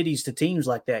to cities, to teams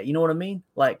like that. You know what I mean?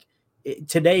 Like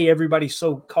today, everybody's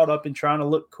so caught up in trying to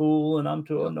look cool, and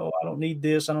no, I don't need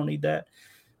this, I don't need that.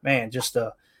 Man, just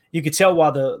you could tell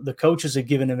why the coaches have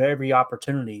given him every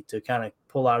opportunity to kind of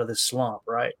pull out of this slump,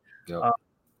 right? Yep.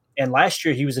 And last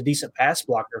year he was a decent pass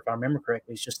blocker, if I remember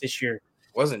correctly. It's just this year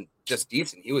wasn't just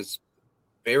decent. He was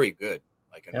very good.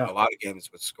 Like in Yeah. a lot of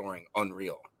games was scoring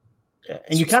unreal.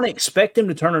 And you kind of expect him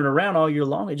to turn it around all year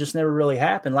long. It just never really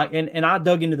happened. Like, and I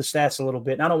dug into the stats a little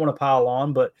bit, and I don't want to pile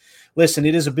on, but listen,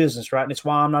 it is a business, right? And it's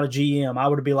why I'm not a GM. I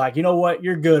would be like, you know what?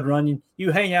 You're good, Runyon.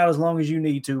 You hang out as long as you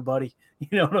need to, buddy.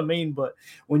 You know what I mean? But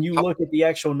when you look at the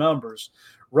actual numbers,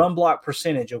 run block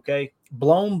percentage, okay?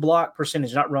 Blown block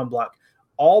percentage, not run block.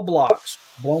 All blocks,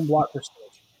 blown block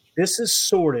percentage. This is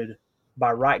sorted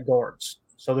by right guards.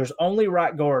 So there's only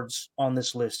right guards on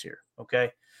this list here,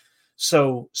 okay?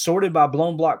 So sorted by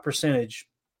blown block percentage,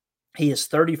 he is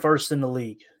 31st in the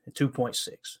league at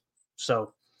 2.6.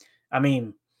 So, I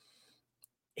mean,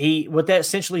 what that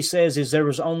essentially says is there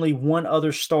was only one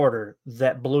other starter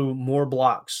that blew more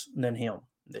blocks than him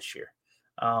this year.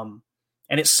 And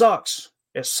it sucks.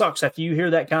 It sucks after you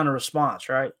hear that kind of response,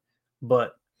 right?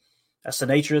 But that's the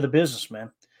nature of the business,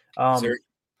 man.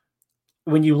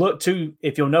 When you look to,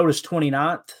 if you'll notice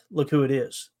 29th, look who it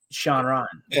is. Sean Ryan,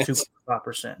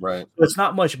 2.5%. Right. So it's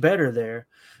not much better there,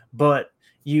 but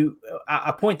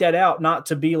I point that out not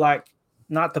to be like,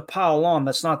 not to pile on.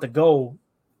 That's not the goal.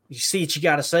 You see it, you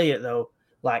got to say it though.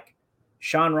 Like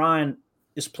Sean Ryan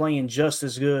is playing just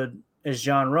as good as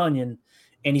John Runyon,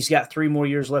 and he's got 3 more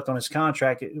years left on his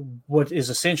contract. What is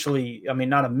essentially, I mean,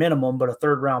 not a minimum, but a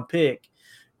 3rd round pick.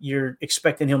 You're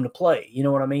expecting him to play. You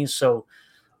know what I mean? So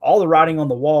all the writing on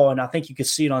the wall, and I think you could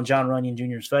see it on John Runyon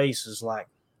Jr.'s face, is like,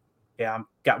 yeah, I've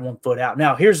got one foot out.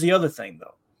 Now, here's the other thing,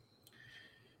 though.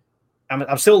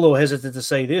 I'm still a little hesitant to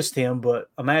say this, Tim,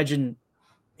 but imagine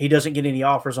he doesn't get any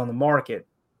offers on the market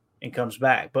and comes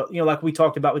back. But, like we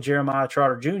talked about with Jeremiah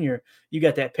Trotter Jr., you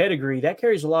got that pedigree. That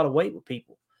carries a lot of weight with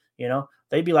people.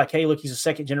 They'd be like, hey, look, he's a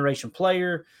second-generation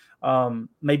player.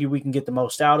 Maybe we can get the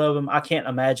most out of him. I can't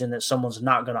imagine that someone's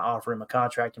not going to offer him a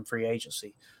contract in free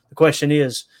agency. The question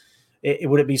is,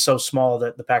 would it be so small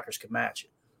that the Packers could match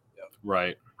it?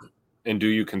 Right. And do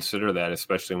you consider that,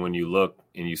 especially when you look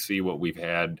and you see what we've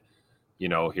had,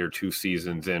 here 2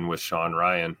 seasons in with Sean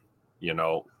Ryan,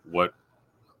 I'm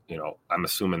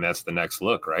assuming that's the next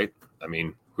look, right? I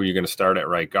mean, who are you going to start at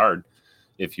right guard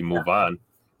if you move on?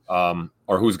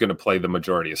 Or who's going to play the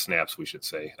majority of snaps, we should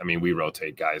say. I mean, we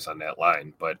rotate guys on that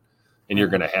line, and you're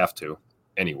going to have to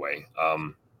anyway.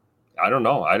 I don't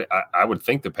know. I would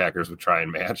think the Packers would try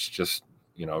and match just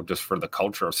for the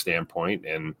cultural standpoint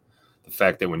and the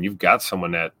fact that when you've got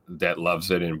someone that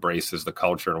loves it, embraces the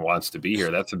culture and wants to be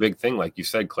here, that's a big thing. Like you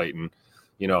said, Clayton,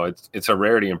 it's a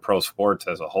rarity in pro sports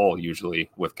as a whole, usually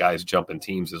with guys jumping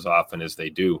teams as often as they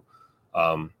do.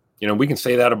 We can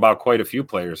say that about quite a few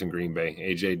players in Green Bay.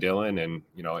 A.J. Dillon and,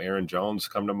 Aaron Jones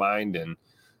come to mind. And,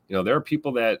 there are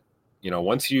people that,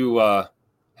 once you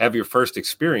have your first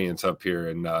experience up here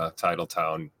in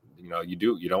Titletown,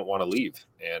 you don't want to leave.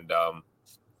 And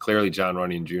clearly John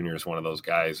Runyon Jr. is one of those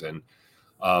guys. And,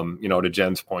 to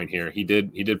Jen's point here, he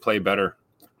did play better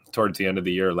towards the end of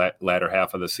the year, latter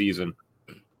half of the season.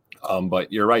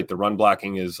 But you're right. The run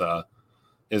blocking is a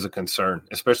concern,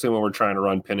 especially when we're trying to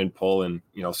run pin and pull and,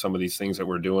 some of these things that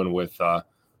we're doing with our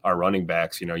running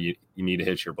backs, you need to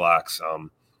hit your blocks.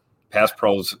 Pass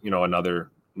pro's, another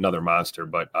monster,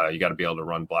 but you got to be able to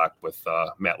run block with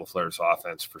Matt LaFleur's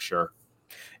offense for sure.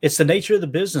 It's the nature of the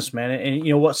business, man.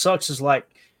 And what sucks is like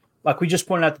we just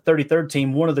pointed out the 33rd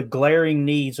team, one of the glaring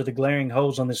needs or the glaring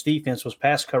holes on this defense was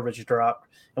pass coverage dropped.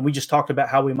 And we just talked about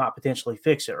how we might potentially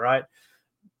fix it, right?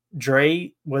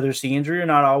 Dre, whether it's the injury or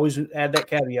not, I always add that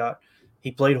caveat.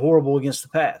 He played horrible against the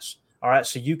pass. All right,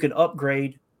 so you can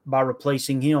upgrade by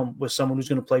replacing him with someone who's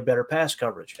going to play better pass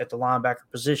coverage at the linebacker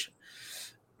position.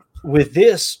 With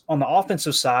this, on the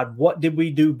offensive side, what did we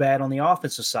do bad on the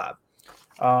offensive side?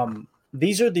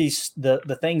 These are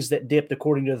the things that dipped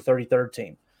according to the 33rd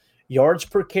team. Yards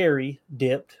per carry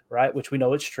dipped, right, which we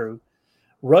know it's true.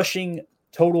 Rushing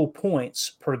total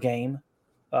points per game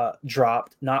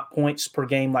dropped, not points per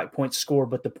game like points scored,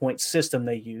 but the point system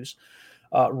they use.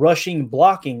 Rushing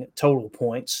blocking total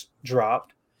points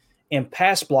dropped, and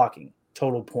pass blocking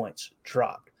total points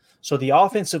dropped. So the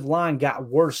offensive line got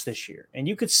worse this year, and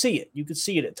you could see it. You could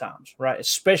see it at times, right,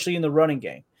 especially in the running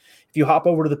game. If you hop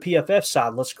over to the PFF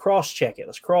side, let's cross-check it.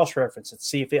 Let's cross-reference it,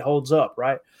 see if it holds up,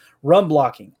 right? Run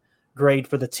blocking grade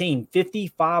for the team,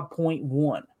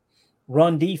 55.1.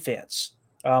 Run defense.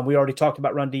 We already talked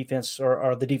about run defense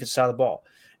or the defense side of the ball,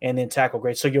 and then tackle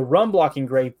grade. So your run blocking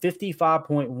grade,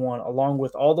 55.1, along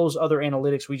with all those other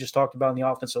analytics we just talked about in the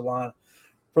offensive line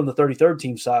from the 33rd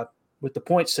team side with the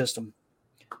point system.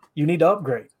 You need to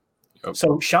upgrade. Yep.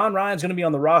 So Sean Ryan's going to be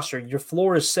on the roster. Your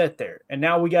floor is set there. And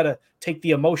now we got to take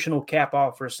the emotional cap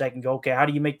off for a second. Go, okay, how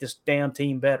do you make this damn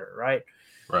team better, right?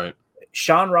 Right.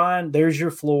 Sean Ryan, there's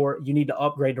your floor. You need to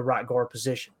upgrade the right guard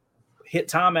position. Hit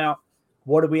timeout.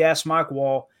 What did we ask Mike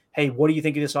Wall? Hey, what do you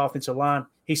think of this offensive line?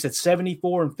 He said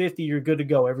 74 and 50, you're good to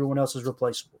go. Everyone else is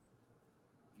replaceable.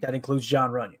 That includes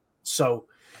John Runyon. So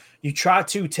you try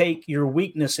to take your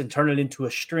weakness and turn it into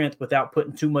a strength without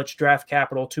putting too much draft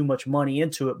capital, too much money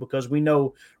into it, because we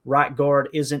know right guard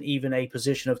isn't even a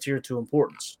position of tier 2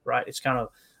 importance, right? It's kind of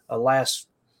a last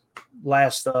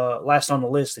on the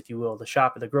list, if you will, the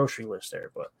shop at the grocery list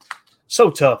there. But so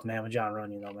tough, man, with John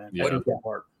Runyon, though, man. Yeah.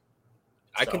 Hard.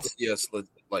 I can see us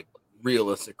like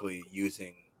realistically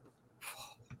using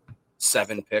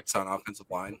 7 picks on offensive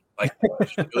line. Like,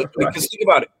 because think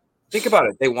about it. Think about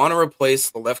it. They want to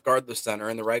replace the left guard, the center,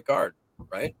 and the right guard,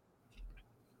 right?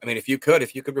 I mean, if you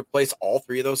could replace all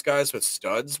 3 of those guys with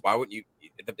studs, why wouldn't you?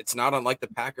 It's not unlike the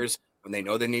Packers. When they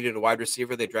know they needed a wide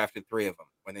receiver, they drafted 3 of them.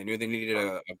 When they knew they needed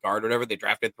a guard or whatever, they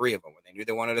drafted 3 of them. When they knew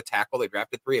they wanted a tackle, they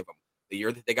drafted 3 of them. The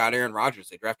year that they got Aaron Rodgers,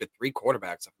 they drafted 3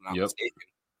 quarterbacks, if I'm not mistaken.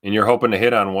 And you're hoping to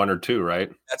hit on 1 or 2,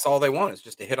 right? That's all they want, is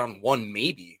just to hit on 1,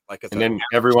 maybe. And then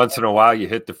every once in a while, you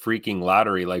hit the freaking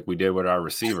lottery like we did with our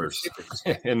receivers,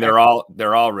 and they're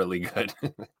all really good.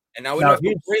 And now we don't have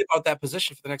to worry about that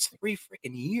position for the next 3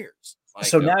 freaking years. Like,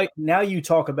 so now you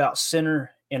talk about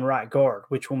center and right guard.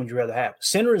 Which one would you rather have?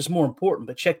 Center is more important,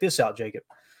 but check this out, Jacob.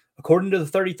 According to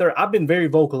the 33rd, I've been very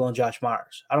vocal on Josh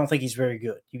Myers. I don't think he's very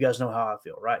good. You guys know how I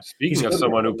feel, right? Speaking of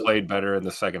someone who played better in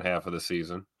the second half of the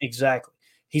season. Exactly.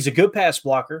 He's a good pass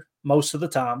blocker most of the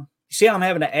time. You see how I'm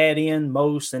having to add in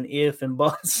most and if and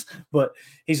buts, but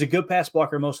he's a good pass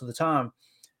blocker most of the time.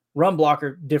 Run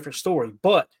blocker, different story.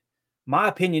 But my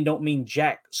opinion don't mean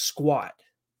jack squat.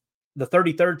 The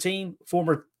 33rd team,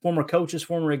 former coaches,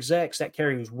 former execs, that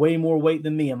carries way more weight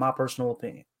than me in my personal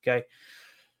opinion, okay?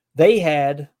 They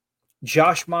had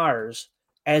Josh Myers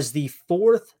as the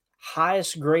 4th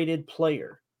highest graded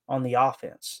player on the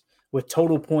offense with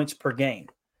total points per game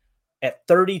at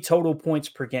 30 total points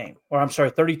per game.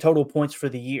 30 total points for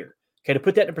the year. Okay, to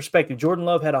put that in perspective, Jordan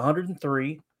Love had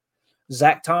 103,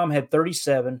 Zach Tom had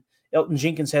 37, Elton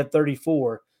Jenkins had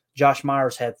 34, Josh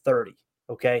Myers had 30,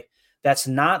 okay? That's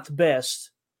not the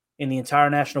best in the entire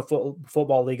National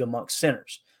Football League amongst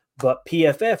centers. But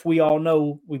PFF, we all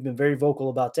know, we've been very vocal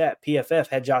about that. PFF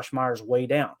had Josh Myers way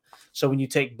down. So when you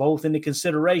take both into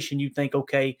consideration, you think,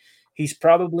 okay, he's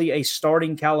probably a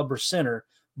starting caliber center,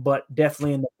 but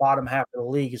definitely in the bottom half of the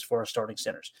league as far as starting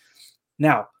centers.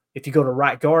 Now, if you go to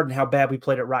right guard and how bad we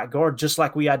played at right guard, just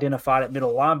like we identified at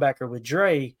middle linebacker with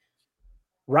Dre,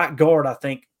 right guard, I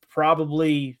think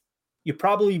they're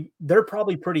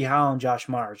probably pretty high on Josh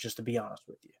Myers, just to be honest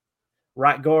with you.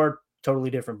 Right guard, totally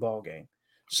different ball game.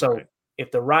 So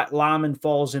if the right lineman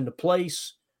falls into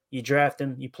place, you draft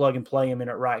him, you plug and play him in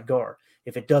at right guard.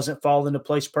 If it doesn't fall into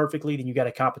place perfectly, then you got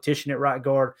a competition at right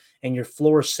guard, and your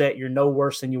floor set, you're no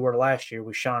worse than you were last year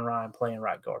with Sean Ryan playing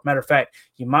right guard. Matter of fact,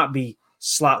 you might be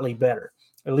slightly better,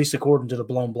 at least according to the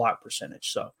blown block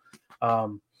percentage. So,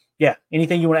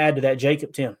 anything you want to add to that,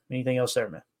 Jacob, Tim? Anything else there,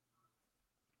 man?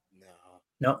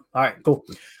 No? All right, cool.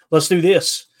 Let's do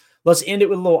this. Let's end it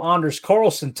with a little Anders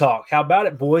Carlson talk. How about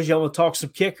it, boys? Y'all want to talk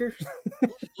some kicker?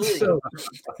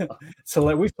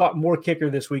 so we've talked more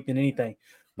kicker this week than anything.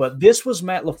 But this was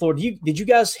Matt LaFleur. Did you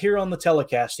guys hear on the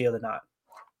telecast the other night?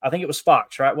 I think it was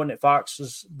Fox, right? Wasn't it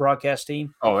Fox's broadcast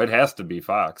team? Oh, it has to be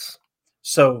Fox.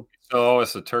 So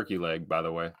it's a turkey leg, by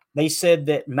the way. They said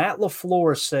that Matt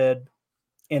LaFleur said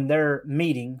in their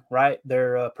meeting, right,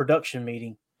 their production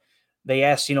meeting, they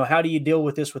asked, how do you deal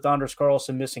with this with Anders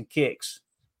Carlson missing kicks?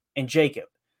 And Jacob,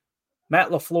 Matt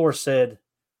LaFleur said,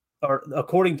 or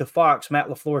according to Fox, Matt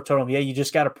LaFleur told him, you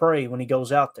just got to pray when he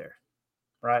goes out there,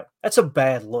 right? That's a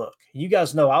bad look. You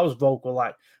guys know I was vocal,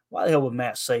 like, why the hell would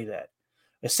Matt say that?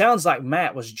 It sounds like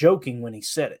Matt was joking when he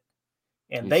said it.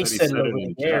 And they said it over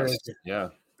in there. Yeah.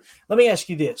 Let me ask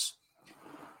you this.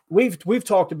 We've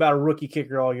talked about a rookie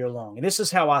kicker all year long, and this is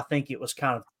how I think it was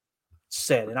kind of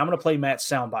said. And I'm going to play Matt's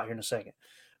soundbite here in a second.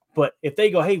 But if they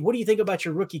go, hey, what do you think about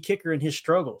your rookie kicker and his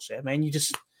struggles? Yeah, man, when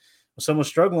someone's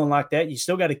struggling like that, you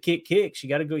still got to kick kicks.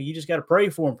 You just got to pray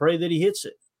for him, pray that he hits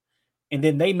it. And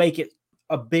then they make it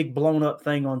a big blown up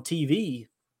thing on TV.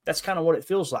 That's kind of what it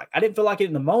feels like. I didn't feel like it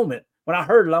in the moment. When I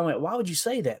heard it, I went, why would you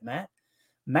say that, Matt?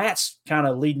 Matt's kind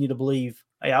of leading you to believe,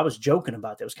 hey, I was joking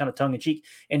about that. It was kind of tongue in cheek.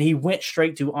 And he went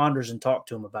straight to Anders and talked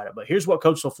to him about it. But here's what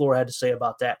Coach LaFleur had to say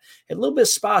about that. A little bit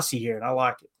spicy here, and I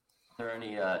like it. Is there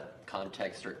any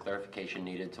context or clarification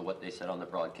needed to what they said on the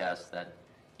broadcast that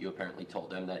you apparently told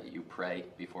them that you pray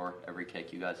before every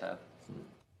kick you guys have?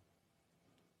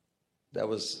 That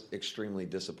was extremely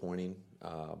disappointing.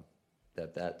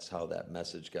 That's how that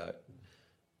message got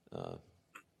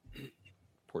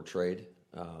portrayed.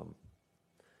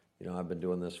 I've been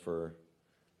doing this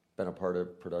been a part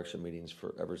of production meetings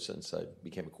ever since I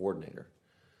became a coordinator.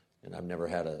 And I've never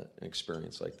had an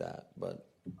experience like that, but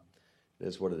it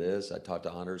is what it is. I talked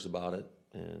to Anders about it.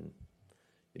 And,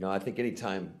 I think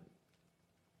anytime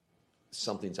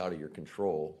something's out of your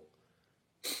control,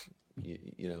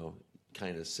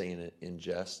 kind of saying it in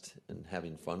jest and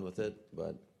having fun with it,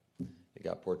 but it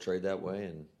got portrayed that way.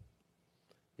 And,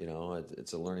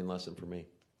 it's a learning lesson for me.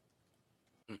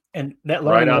 And that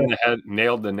right on the head,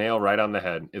 nailed the nail right on the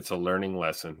head. It's a learning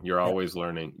lesson. You're always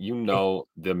learning.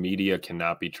 The media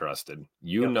cannot be trusted.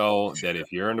 Know that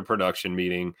if you're in a production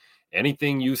meeting,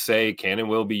 anything you say can and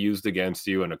will be used against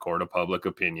you in a court of public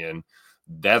opinion.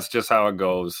 That's just how it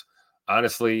goes.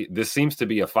 Honestly, this seems to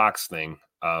be a Fox thing.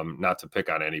 Not to pick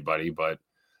on anybody, but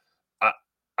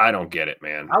I don't get it,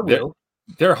 man. I will.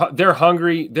 They're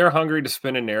hungry. They're hungry to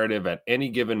spin a narrative at any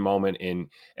given moment. And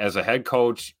as a head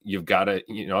coach, you've got to,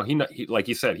 he like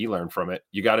you said, he learned from it.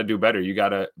 You got to do better. You got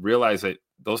to realize that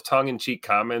those tongue-in-cheek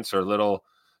comments or little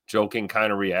joking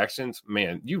kind of reactions,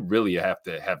 man, you really have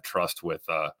to have trust with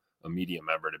a media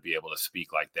member to be able to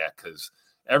speak like that, because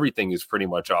everything is pretty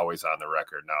much always on the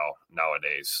record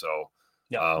nowadays. So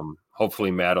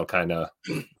hopefully Matt will kind of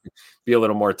be a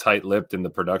little more tight-lipped in the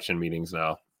production meetings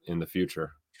now in the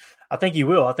future. I think he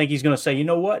will. I think he's going to say, you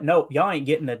know what? Nope, y'all ain't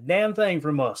getting a damn thing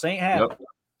from us. Ain't happening.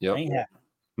 Yep. Ain't happening.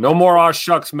 No more "aw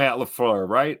shucks" Matt LaFleur,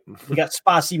 right? We got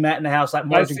Spicy Matt in the house, like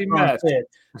Martin said.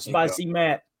 Spicy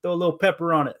Matt, throw a little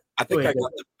pepper on it. I think I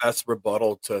got the best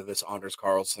rebuttal to this Anders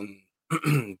Carlson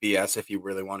BS if you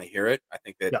really want to hear it. I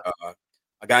think that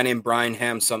a guy named Brian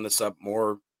Ham summed this up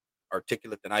more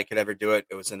articulate than I could ever do it.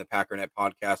 It was in the Packernet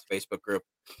podcast Facebook group.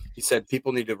 He said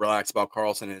people need to relax about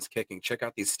Carlson and his kicking. Check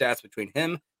out these stats between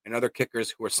him and other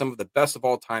kickers who are some of the best of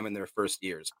all time in their first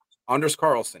years. Anders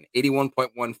Carlson,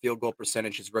 81.1 field goal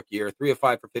percentage his rookie year, 3 of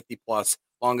 5 for 50 plus.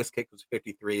 Longest kick was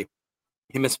 53.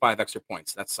 He missed 5 extra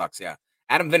points. That sucks, yeah.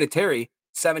 Adam Vinatieri,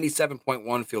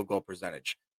 77.1 field goal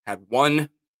percentage. Had 1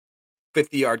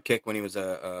 50-yard kick when he was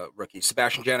a rookie.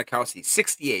 Sebastian Janikowski,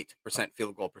 68%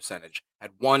 field goal percentage.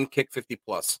 Had 1 kick 50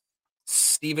 plus.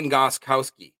 Steven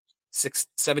Gostkowski,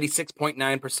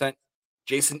 76.9%.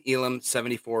 Jason Elam,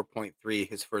 74.3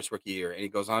 his first rookie year. And he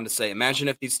goes on to say, imagine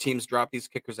if these teams drop these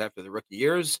kickers after the rookie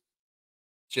years.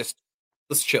 Just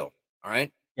let's chill. All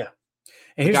right. Yeah.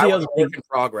 And here's the other thing in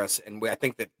progress. And I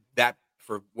think that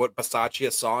for what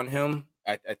Bisaccia saw in him,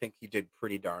 I think he did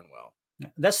pretty darn well.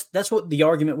 That's what the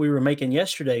argument we were making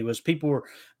yesterday was. People were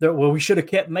there. Well, we should have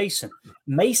kept Mason.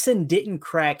 Mason didn't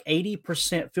crack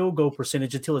 80% field goal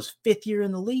percentage until his 5th year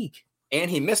in the league. And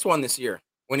he missed one this year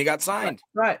when he got signed.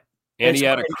 Right. And he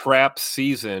had a crap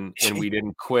season, and we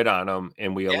didn't quit on him,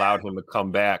 and we allowed him to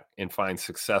come back and find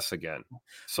success again.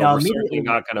 So we're certainly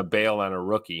not going to bail on a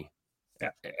rookie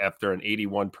after an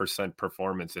 81%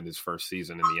 performance in his first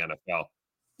season in the NFL.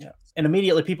 Yeah. And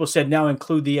immediately people said, now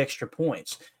include the extra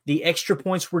points. The extra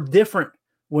points were different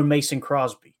when Mason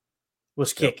Crosby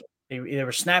was kicking. They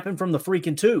were snapping from the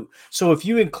freaking 2. So if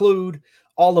you include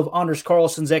all of Anders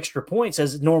Carlson's extra points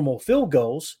as normal field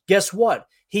goals, guess what?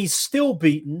 He's still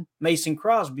beating Mason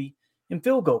Crosby in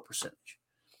field goal percentage.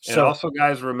 And also,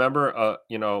 guys, remember,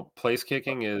 place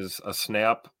kicking is a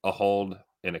snap, a hold,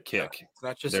 and a kick. It's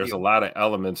not just There's a lot of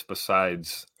elements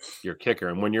besides your kicker.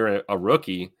 And when you're a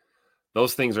rookie,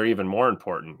 those things are even more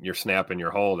important. Your snap and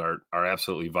your hold are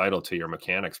absolutely vital to your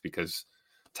mechanics because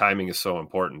timing is so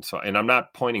important. So, and I'm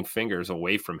not pointing fingers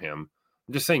away from him.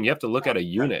 I'm just saying you have to look at a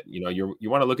unit. You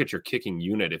want to look at your kicking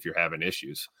unit if you're having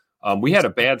issues. We had a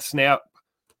bad snap,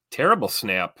 terrible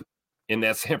snap in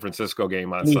that San Francisco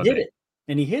game on Sunday.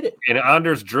 He hit it. And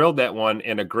Anders drilled that one,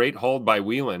 and a great hold by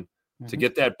Whelan to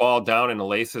get that ball down and the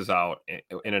laces out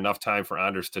in enough time for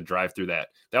Anders to drive through that.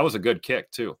 That was a good kick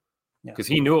too, because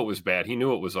he knew it was bad. He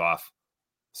knew it was off.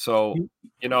 So,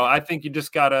 I think you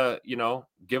just got to,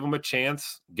 give him a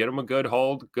chance, get him a good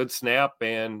hold, good snap,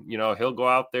 and, he'll go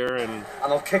out there and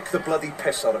I'll kick the bloody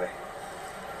piss out of it.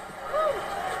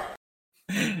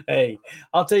 Hey,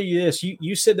 I'll tell you this.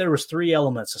 You said there was 3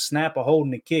 elements, a snap, a hold,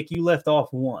 and a kick. You left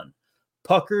off 1.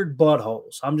 Puckered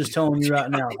buttholes. I'm just telling you right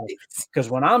now. Because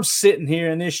when I'm sitting here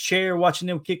in this chair watching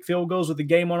them kick field goals with the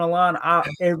game on the line,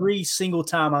 every single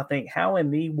time I think, how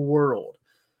in the world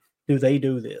do they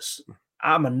do this?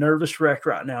 I'm a nervous wreck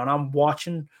right now, and I'm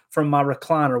watching from my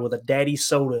recliner with a daddy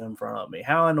soda in front of me.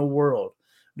 How in the world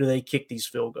do they kick these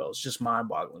field goals? Just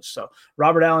mind-boggling. So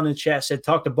Robert Allen in the chat said,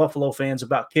 talk to Buffalo fans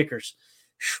about kickers.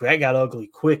 That got ugly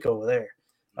quick over there.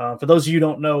 For those of you who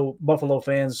don't know, Buffalo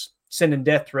fans sending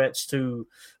death threats to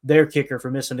their kicker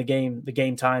for missing the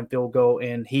game time field goal,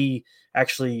 and he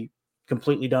actually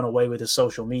completely done away with his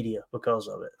social media because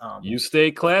of it. You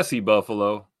stay classy,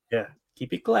 Buffalo. Yeah,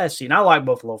 keep it classy. And I like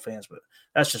Buffalo fans, but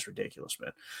that's just ridiculous,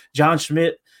 man. John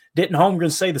Schmidt, didn't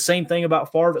Holmgren say the same thing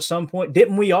about Favre at some point?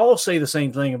 Didn't we all say the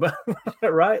same thing about it,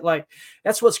 right? Like,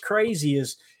 that's what's crazy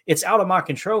is it's out of my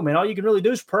control, man. All you can really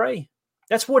do is pray.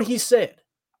 That's what he said.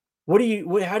 How do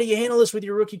you handle this with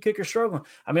your rookie kicker struggling?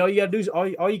 I mean, all you got to do is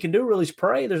all you can do really is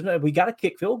pray. We got to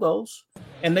kick field goals.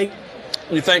 And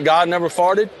you think God never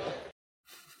farted?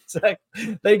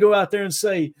 They go out there and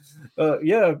say,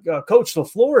 Coach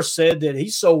LaFleur said that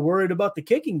he's so worried about the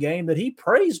kicking game that he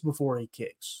prays before he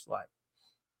kicks. Like,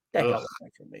 that got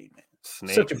for me, man.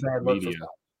 Snake Such a bad look. media.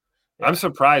 I'm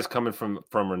surprised coming from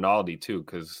Rinaldi too,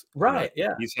 because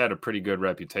he's had a pretty good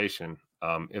reputation.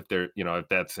 If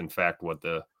that's in fact what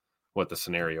the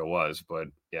scenario was, but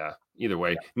yeah, either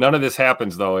way, none of this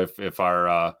happens though if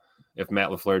Matt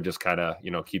LaFleur just kind of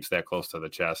keeps that close to the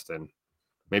chest and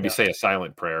maybe say a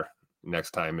silent prayer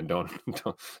next time and don't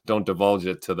divulge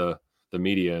it to the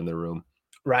media in the room.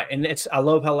 Right, and I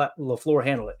love how LaFleur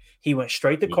handled it. He went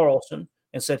straight to Carlson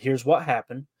and said, "Here's what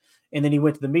happened," and then he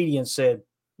went to the media and said,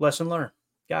 "Lesson learned."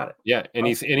 Got it. Yeah, and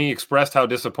he expressed how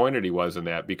disappointed he was in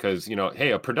that because,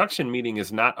 hey, a production meeting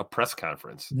is not a press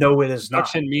conference. No, it is not.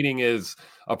 Production meeting is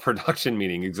a production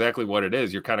meeting, exactly what it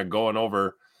is. You're kind of going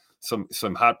over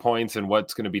some hot points and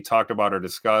what's going to be talked about or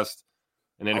discussed.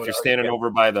 And then if you're standing over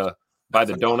by the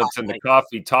donuts and the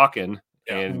coffee talking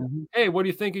and, hey, what do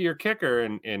you think of your kicker?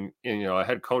 And a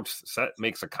head coach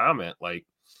makes a comment like,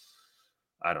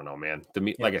 I don't know, man.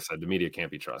 Like I said, the media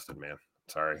can't be trusted, man.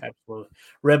 Sorry. Absolutely.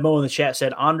 Redmo in the chat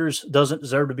said Anders doesn't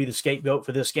deserve to be the scapegoat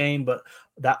for this game, but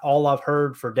that all I've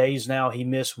heard for days now, he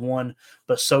missed one,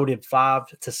 but so did 5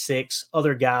 to 6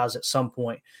 other guys at some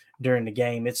point during the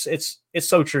game. It's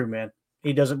so true, man.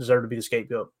 He doesn't deserve to be the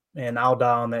scapegoat, and I'll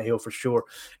die on that hill for sure.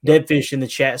 Deadfish in the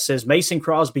chat says Mason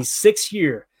Crosby's 6th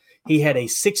year, he had a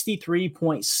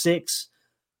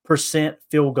 63.6%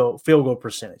 field goal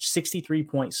percentage,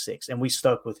 63.6, and we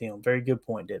stuck with him. Very good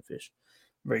point, Deadfish.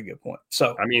 Very good point.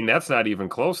 So, I mean, that's not even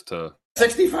close to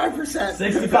 65%.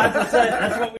 65%.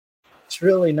 That's what it's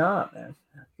really not, man.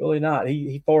 Really not.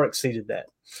 He far exceeded that.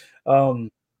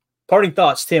 Parting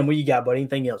thoughts, Tim. What you got, buddy?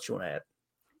 Anything else you want to add?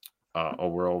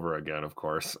 We're over again, of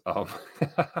course.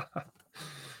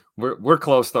 We're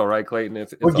close though, right, Clayton?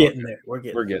 We're getting there.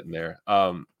 We're getting there.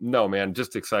 No, man,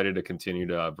 just excited to continue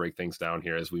to break things down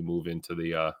here as we move into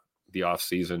the off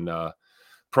season.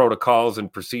 Protocols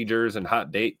and procedures and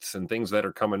hot dates and things that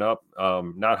are coming up.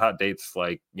 Not hot dates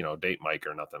like, date Mike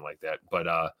or nothing like that, but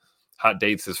hot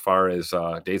dates as far as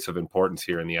dates of importance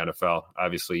here in the NFL.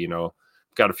 Obviously,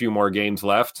 got a few more games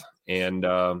left and,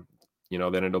 then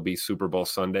it'll be Super Bowl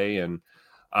Sunday and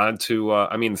on to,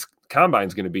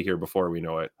 Combine's going to be here before we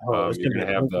know it. You're going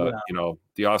to have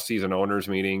the off-season owners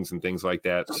meetings and things like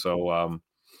that. So a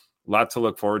lot to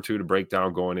look forward to break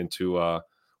down going into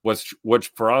which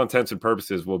for all intents and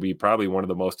purposes will be probably one of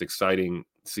the most exciting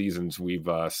seasons we've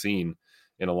seen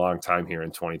in a long time here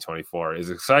in 2024. As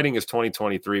exciting as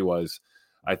 2023 was,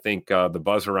 I think the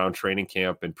buzz around training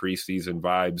camp and preseason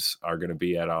vibes are going to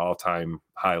be at an all-time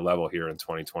high level here in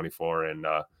 2024. And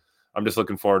I'm just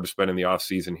looking forward to spending the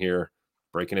offseason here,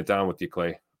 breaking it down with you,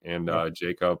 Clay, and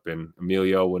Jacob and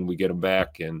Emilio when we get them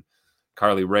back, and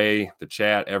Carly Ray, the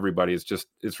chat, everybody.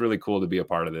 It's really cool to be a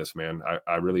part of this, man.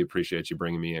 I really appreciate you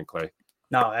bringing me in, Clay.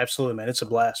 No, absolutely, man. It's a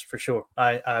blast for sure.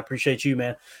 I appreciate you,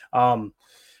 man.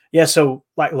 So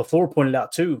like LaFleur pointed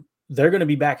out too, they're going to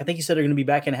be back. I think he said they're going to be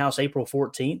back in house April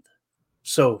 14th.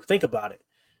 So think about it.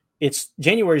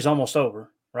 January is almost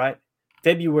over, right?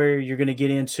 February, you're going to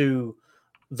get into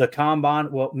the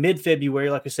combine. Well, mid-February,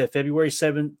 like I said, February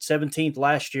 17th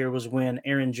last year was when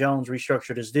Aaron Jones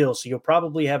restructured his deal. So you'll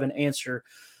probably have an answer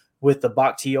with the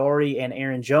Bakhtiari and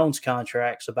Aaron Jones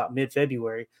contracts about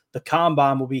mid-February. The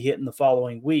combine will be hitting the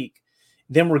following week.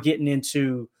 Then we're getting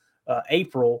into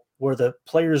April, where the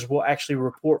players will actually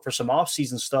report for some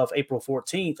offseason stuff April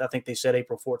 14th. I think they said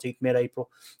April 14th, mid-April.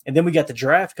 And then we got the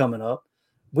draft coming up.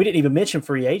 We didn't even mention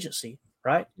free agency,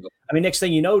 right? I mean, next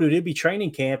thing you know, dude, it'll be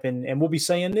training camp, and we'll be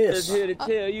saying this. Just here to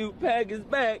tell you, Pack is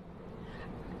back.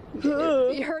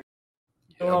 You heard?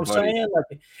 You know what I'm saying? Like,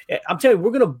 I'm telling you,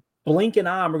 we're going to blink an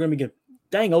eye, and we're going to be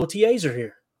dang, OTAs are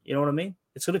here. You know what I mean?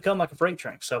 It's going to come like a freight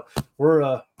train. So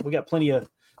we got plenty of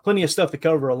stuff to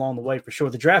cover along the way for sure.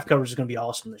 The draft coverage is going to be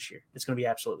awesome this year. It's going to be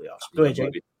absolutely awesome. Go ahead,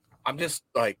 Jake. I'm just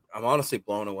I'm honestly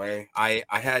blown away. I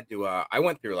had to, I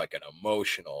went through like an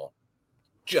emotional,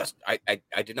 I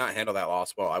did not handle that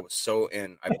loss well. I was so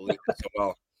in, I believed it so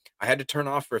well. I had to turn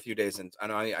off for a few days, and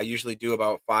I usually do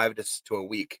about 5 days to a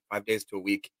week. I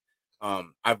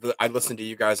listened to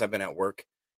you guys. I've been at work,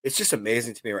 it's just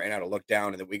amazing to me right now to look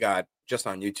down and that we got just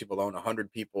on YouTube alone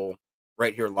 100 people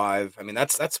right here live. I mean,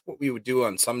 that's what we would do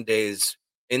on some days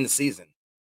in the season.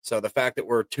 So the fact that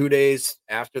we're 2 days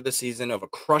after the season of a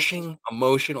crushing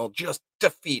emotional just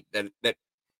defeat that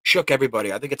shook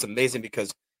everybody, I think it's amazing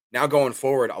because now going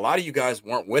forward, a lot of you guys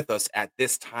weren't with us at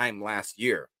this time last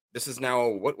year. This is now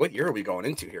what year are we going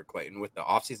into here, Clayton, with the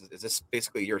offseason? Is this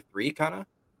basically year 3 kind of?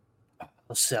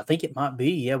 Let's see. I think it might be.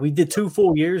 Yeah, we did 2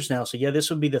 full years now. So, yeah, this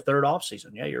would be the 3rd offseason.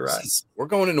 Yeah, you're right. We're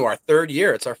going into our 3rd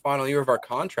year. It's our final year of our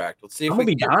contract. Let's see if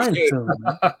we can dying soon.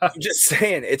 I'm just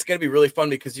saying, it's going to be really fun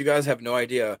because you guys have no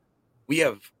idea.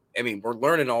 We're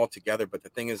learning all together, but the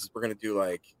thing is, we're going to do,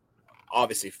 like,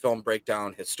 obviously film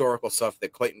breakdown, historical stuff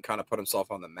that Clayton kind of put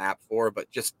himself on the map for. But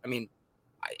just,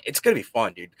 it's going to be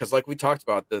fun, dude, because like we talked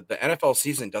about, the NFL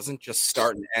season doesn't just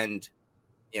start and end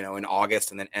in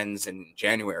August and then ends in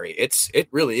January. It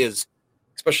really is,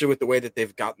 especially with the way that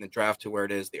they've gotten the draft to where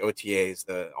it is, the OTAs,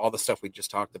 all the stuff we just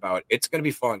talked about. It's going to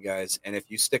be fun, guys. And if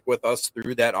you stick with us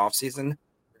through that offseason,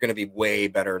 you're going to be way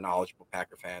better, knowledgeable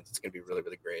Packer fans. It's going to be really,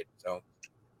 really great. So,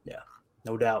 yeah,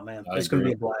 no doubt, man. It's going to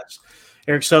be a blast.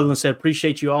 Eric Sutherland said,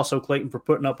 appreciate you also, Clayton, for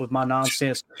putting up with my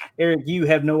nonsense. Eric, you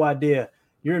have no idea.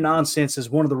 Your nonsense is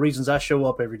one of the reasons I show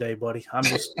up every day, buddy. I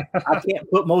can't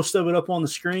put most of it up on the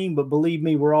screen, but believe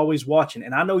me, we're always watching.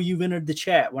 And I know you've entered the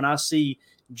chat. When I see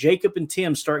Jacob and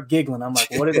Tim start giggling, I'm like,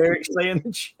 what did Eric say in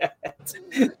the chat?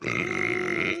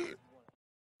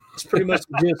 It's pretty much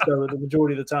the gist of it the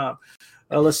majority of the time.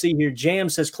 Let's see here. Jam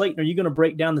says, Clayton, are you going to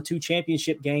break down the 2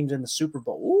 championship games in the Super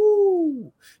Bowl?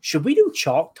 Ooh, should we do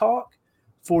chalk talk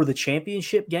for the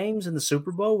championship games in the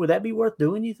Super Bowl? Would that be worth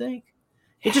doing, you think?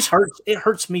 It just hurts. It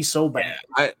hurts me so bad.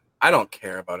 I don't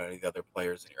care about any of the other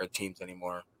players or teams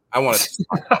anymore. I want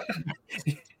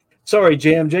to. Sorry,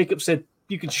 Jam. Jacob said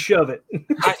you could shove it.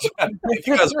 If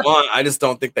you guys want, I just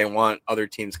don't think they want other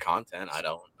teams' content. I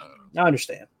don't. I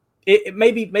understand.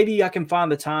 Maybe I can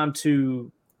find the time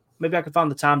to. Maybe I can find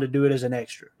the time to do it as an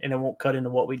extra, and it won't cut into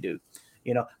what we do.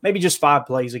 Maybe just 5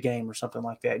 plays a game or something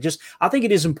like that. I think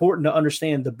it is important to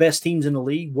understand the best teams in the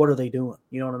league. What are they doing?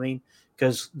 You know what I mean?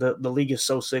 Because the league is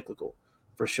so cyclical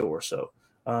for sure. So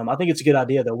I think it's a good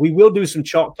idea, though. We will do some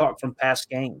chalk talk from past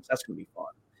games. That's going to be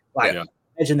fun.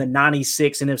 Imagine the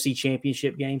 96 NFC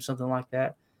Championship game, something like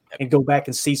that, and go back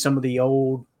and see some of the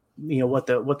old, what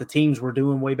the teams were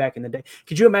doing way back in the day.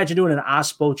 Could you imagine doing an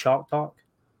ISPO chalk talk?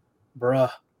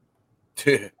 Bruh.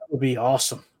 That would be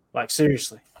awesome. Like,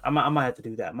 seriously. I might have to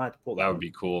do that. I might have to pull that. That would be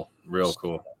cool. Real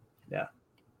cool. Yeah.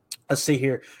 Let's see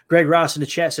here. Greg Ross in the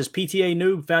chat says, PTA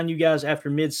Noob, found you guys after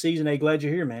mid-season. Hey, glad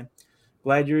you're here, man.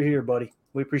 Glad you're here, buddy.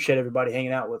 We appreciate everybody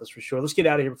hanging out with us for sure. Let's get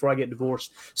out of here before I get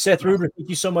divorced. Seth Ruber, thank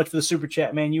you so much for the super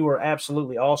chat, man. You are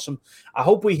absolutely awesome. I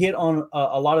hope we hit on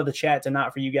a lot of the chat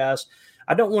tonight for you guys.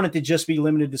 I don't want it to just be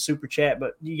limited to super chat,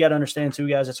 but you got to understand too,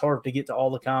 guys, it's hard to get to all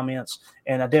the comments.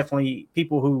 And I definitely,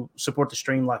 people who support the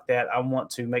stream like that, I want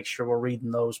to make sure we're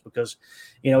reading those because,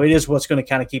 it is what's going to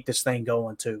kind of keep this thing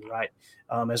going too, right?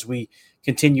 As we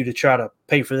continue to try to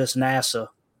pay for this NASA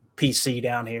PC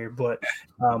down here, but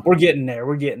we're getting there.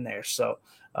 We're getting there. So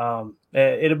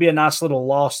it'll be a nice little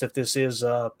loss if this is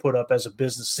put up as a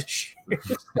business this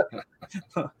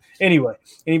year. Anyway,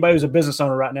 anybody who's a business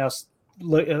owner right now,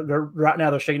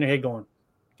 they're shaking their head going,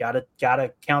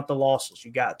 gotta count the losses.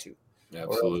 You got to.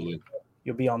 Absolutely.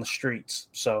 You'll be on the streets.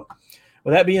 So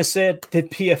with that being said, did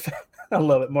PFF I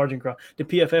love it, Margin Crawl. Did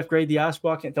PFF grade the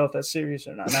ISPO? I can't tell if that's serious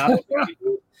or not. No,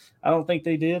 I don't think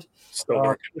they did. Still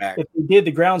working back. If they did,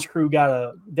 the grounds crew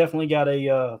definitely got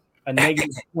a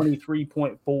negative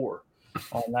 23.4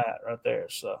 on that right there.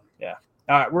 So yeah.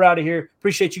 All right, we're out of here.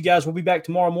 Appreciate you guys. We'll be back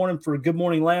tomorrow morning for a Good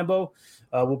Morning Lambo.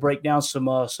 We'll break down some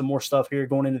more stuff here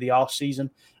going into the off season.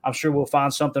 I'm sure we'll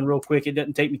find something real quick. It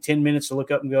doesn't take me 10 minutes to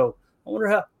look up and go, I wonder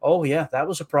how. Oh yeah, that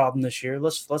was a problem this year.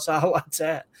 Let's highlight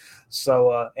that.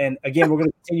 So and again, we're going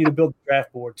to continue to build the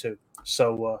draft board too.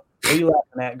 So what are you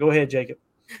laughing at? Go ahead, Jacob.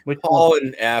 Paul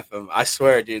and Affam, I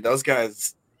swear, dude, those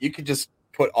guys, you could just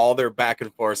put all their back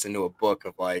and forth into a book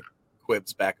of like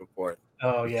quibs back and forth.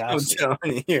 Oh yeah, I'm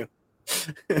telling you.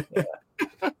 Yeah.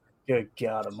 Good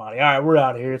God Almighty. All right, we're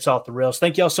out of here. It's off the rails.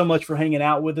 Thank y'all so much for hanging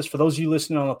out with us. For those of you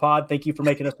listening on the pod, thank you for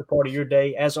making us a part of your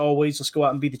day. As always, let's go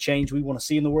out and be the change we want to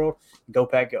see in the world. Go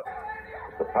Pack, go.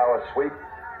 The power sweep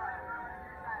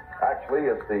actually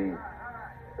is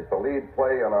the lead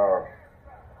play in our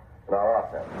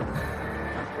offense.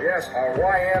 We ask our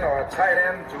YN or a tight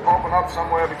end to open up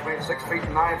somewhere between 6 feet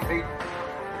and 9 feet.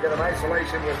 Get an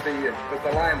isolation with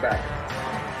the linebacker.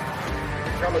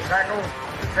 Tell the tackle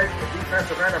to take the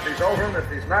defensive end if he's over him. If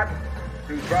he's not,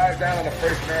 to drive down on the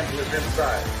first man to his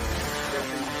inside.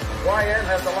 If YN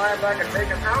has the linebacker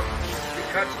taken out, he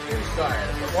cuts inside.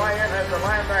 If the YN has the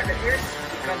linebacker in,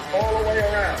 he comes all the way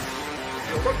around. If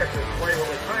you look at this play, what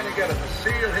we're trying to get is a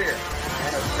seal here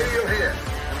and a seal here,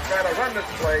 and try to run this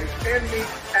play in the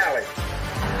alley.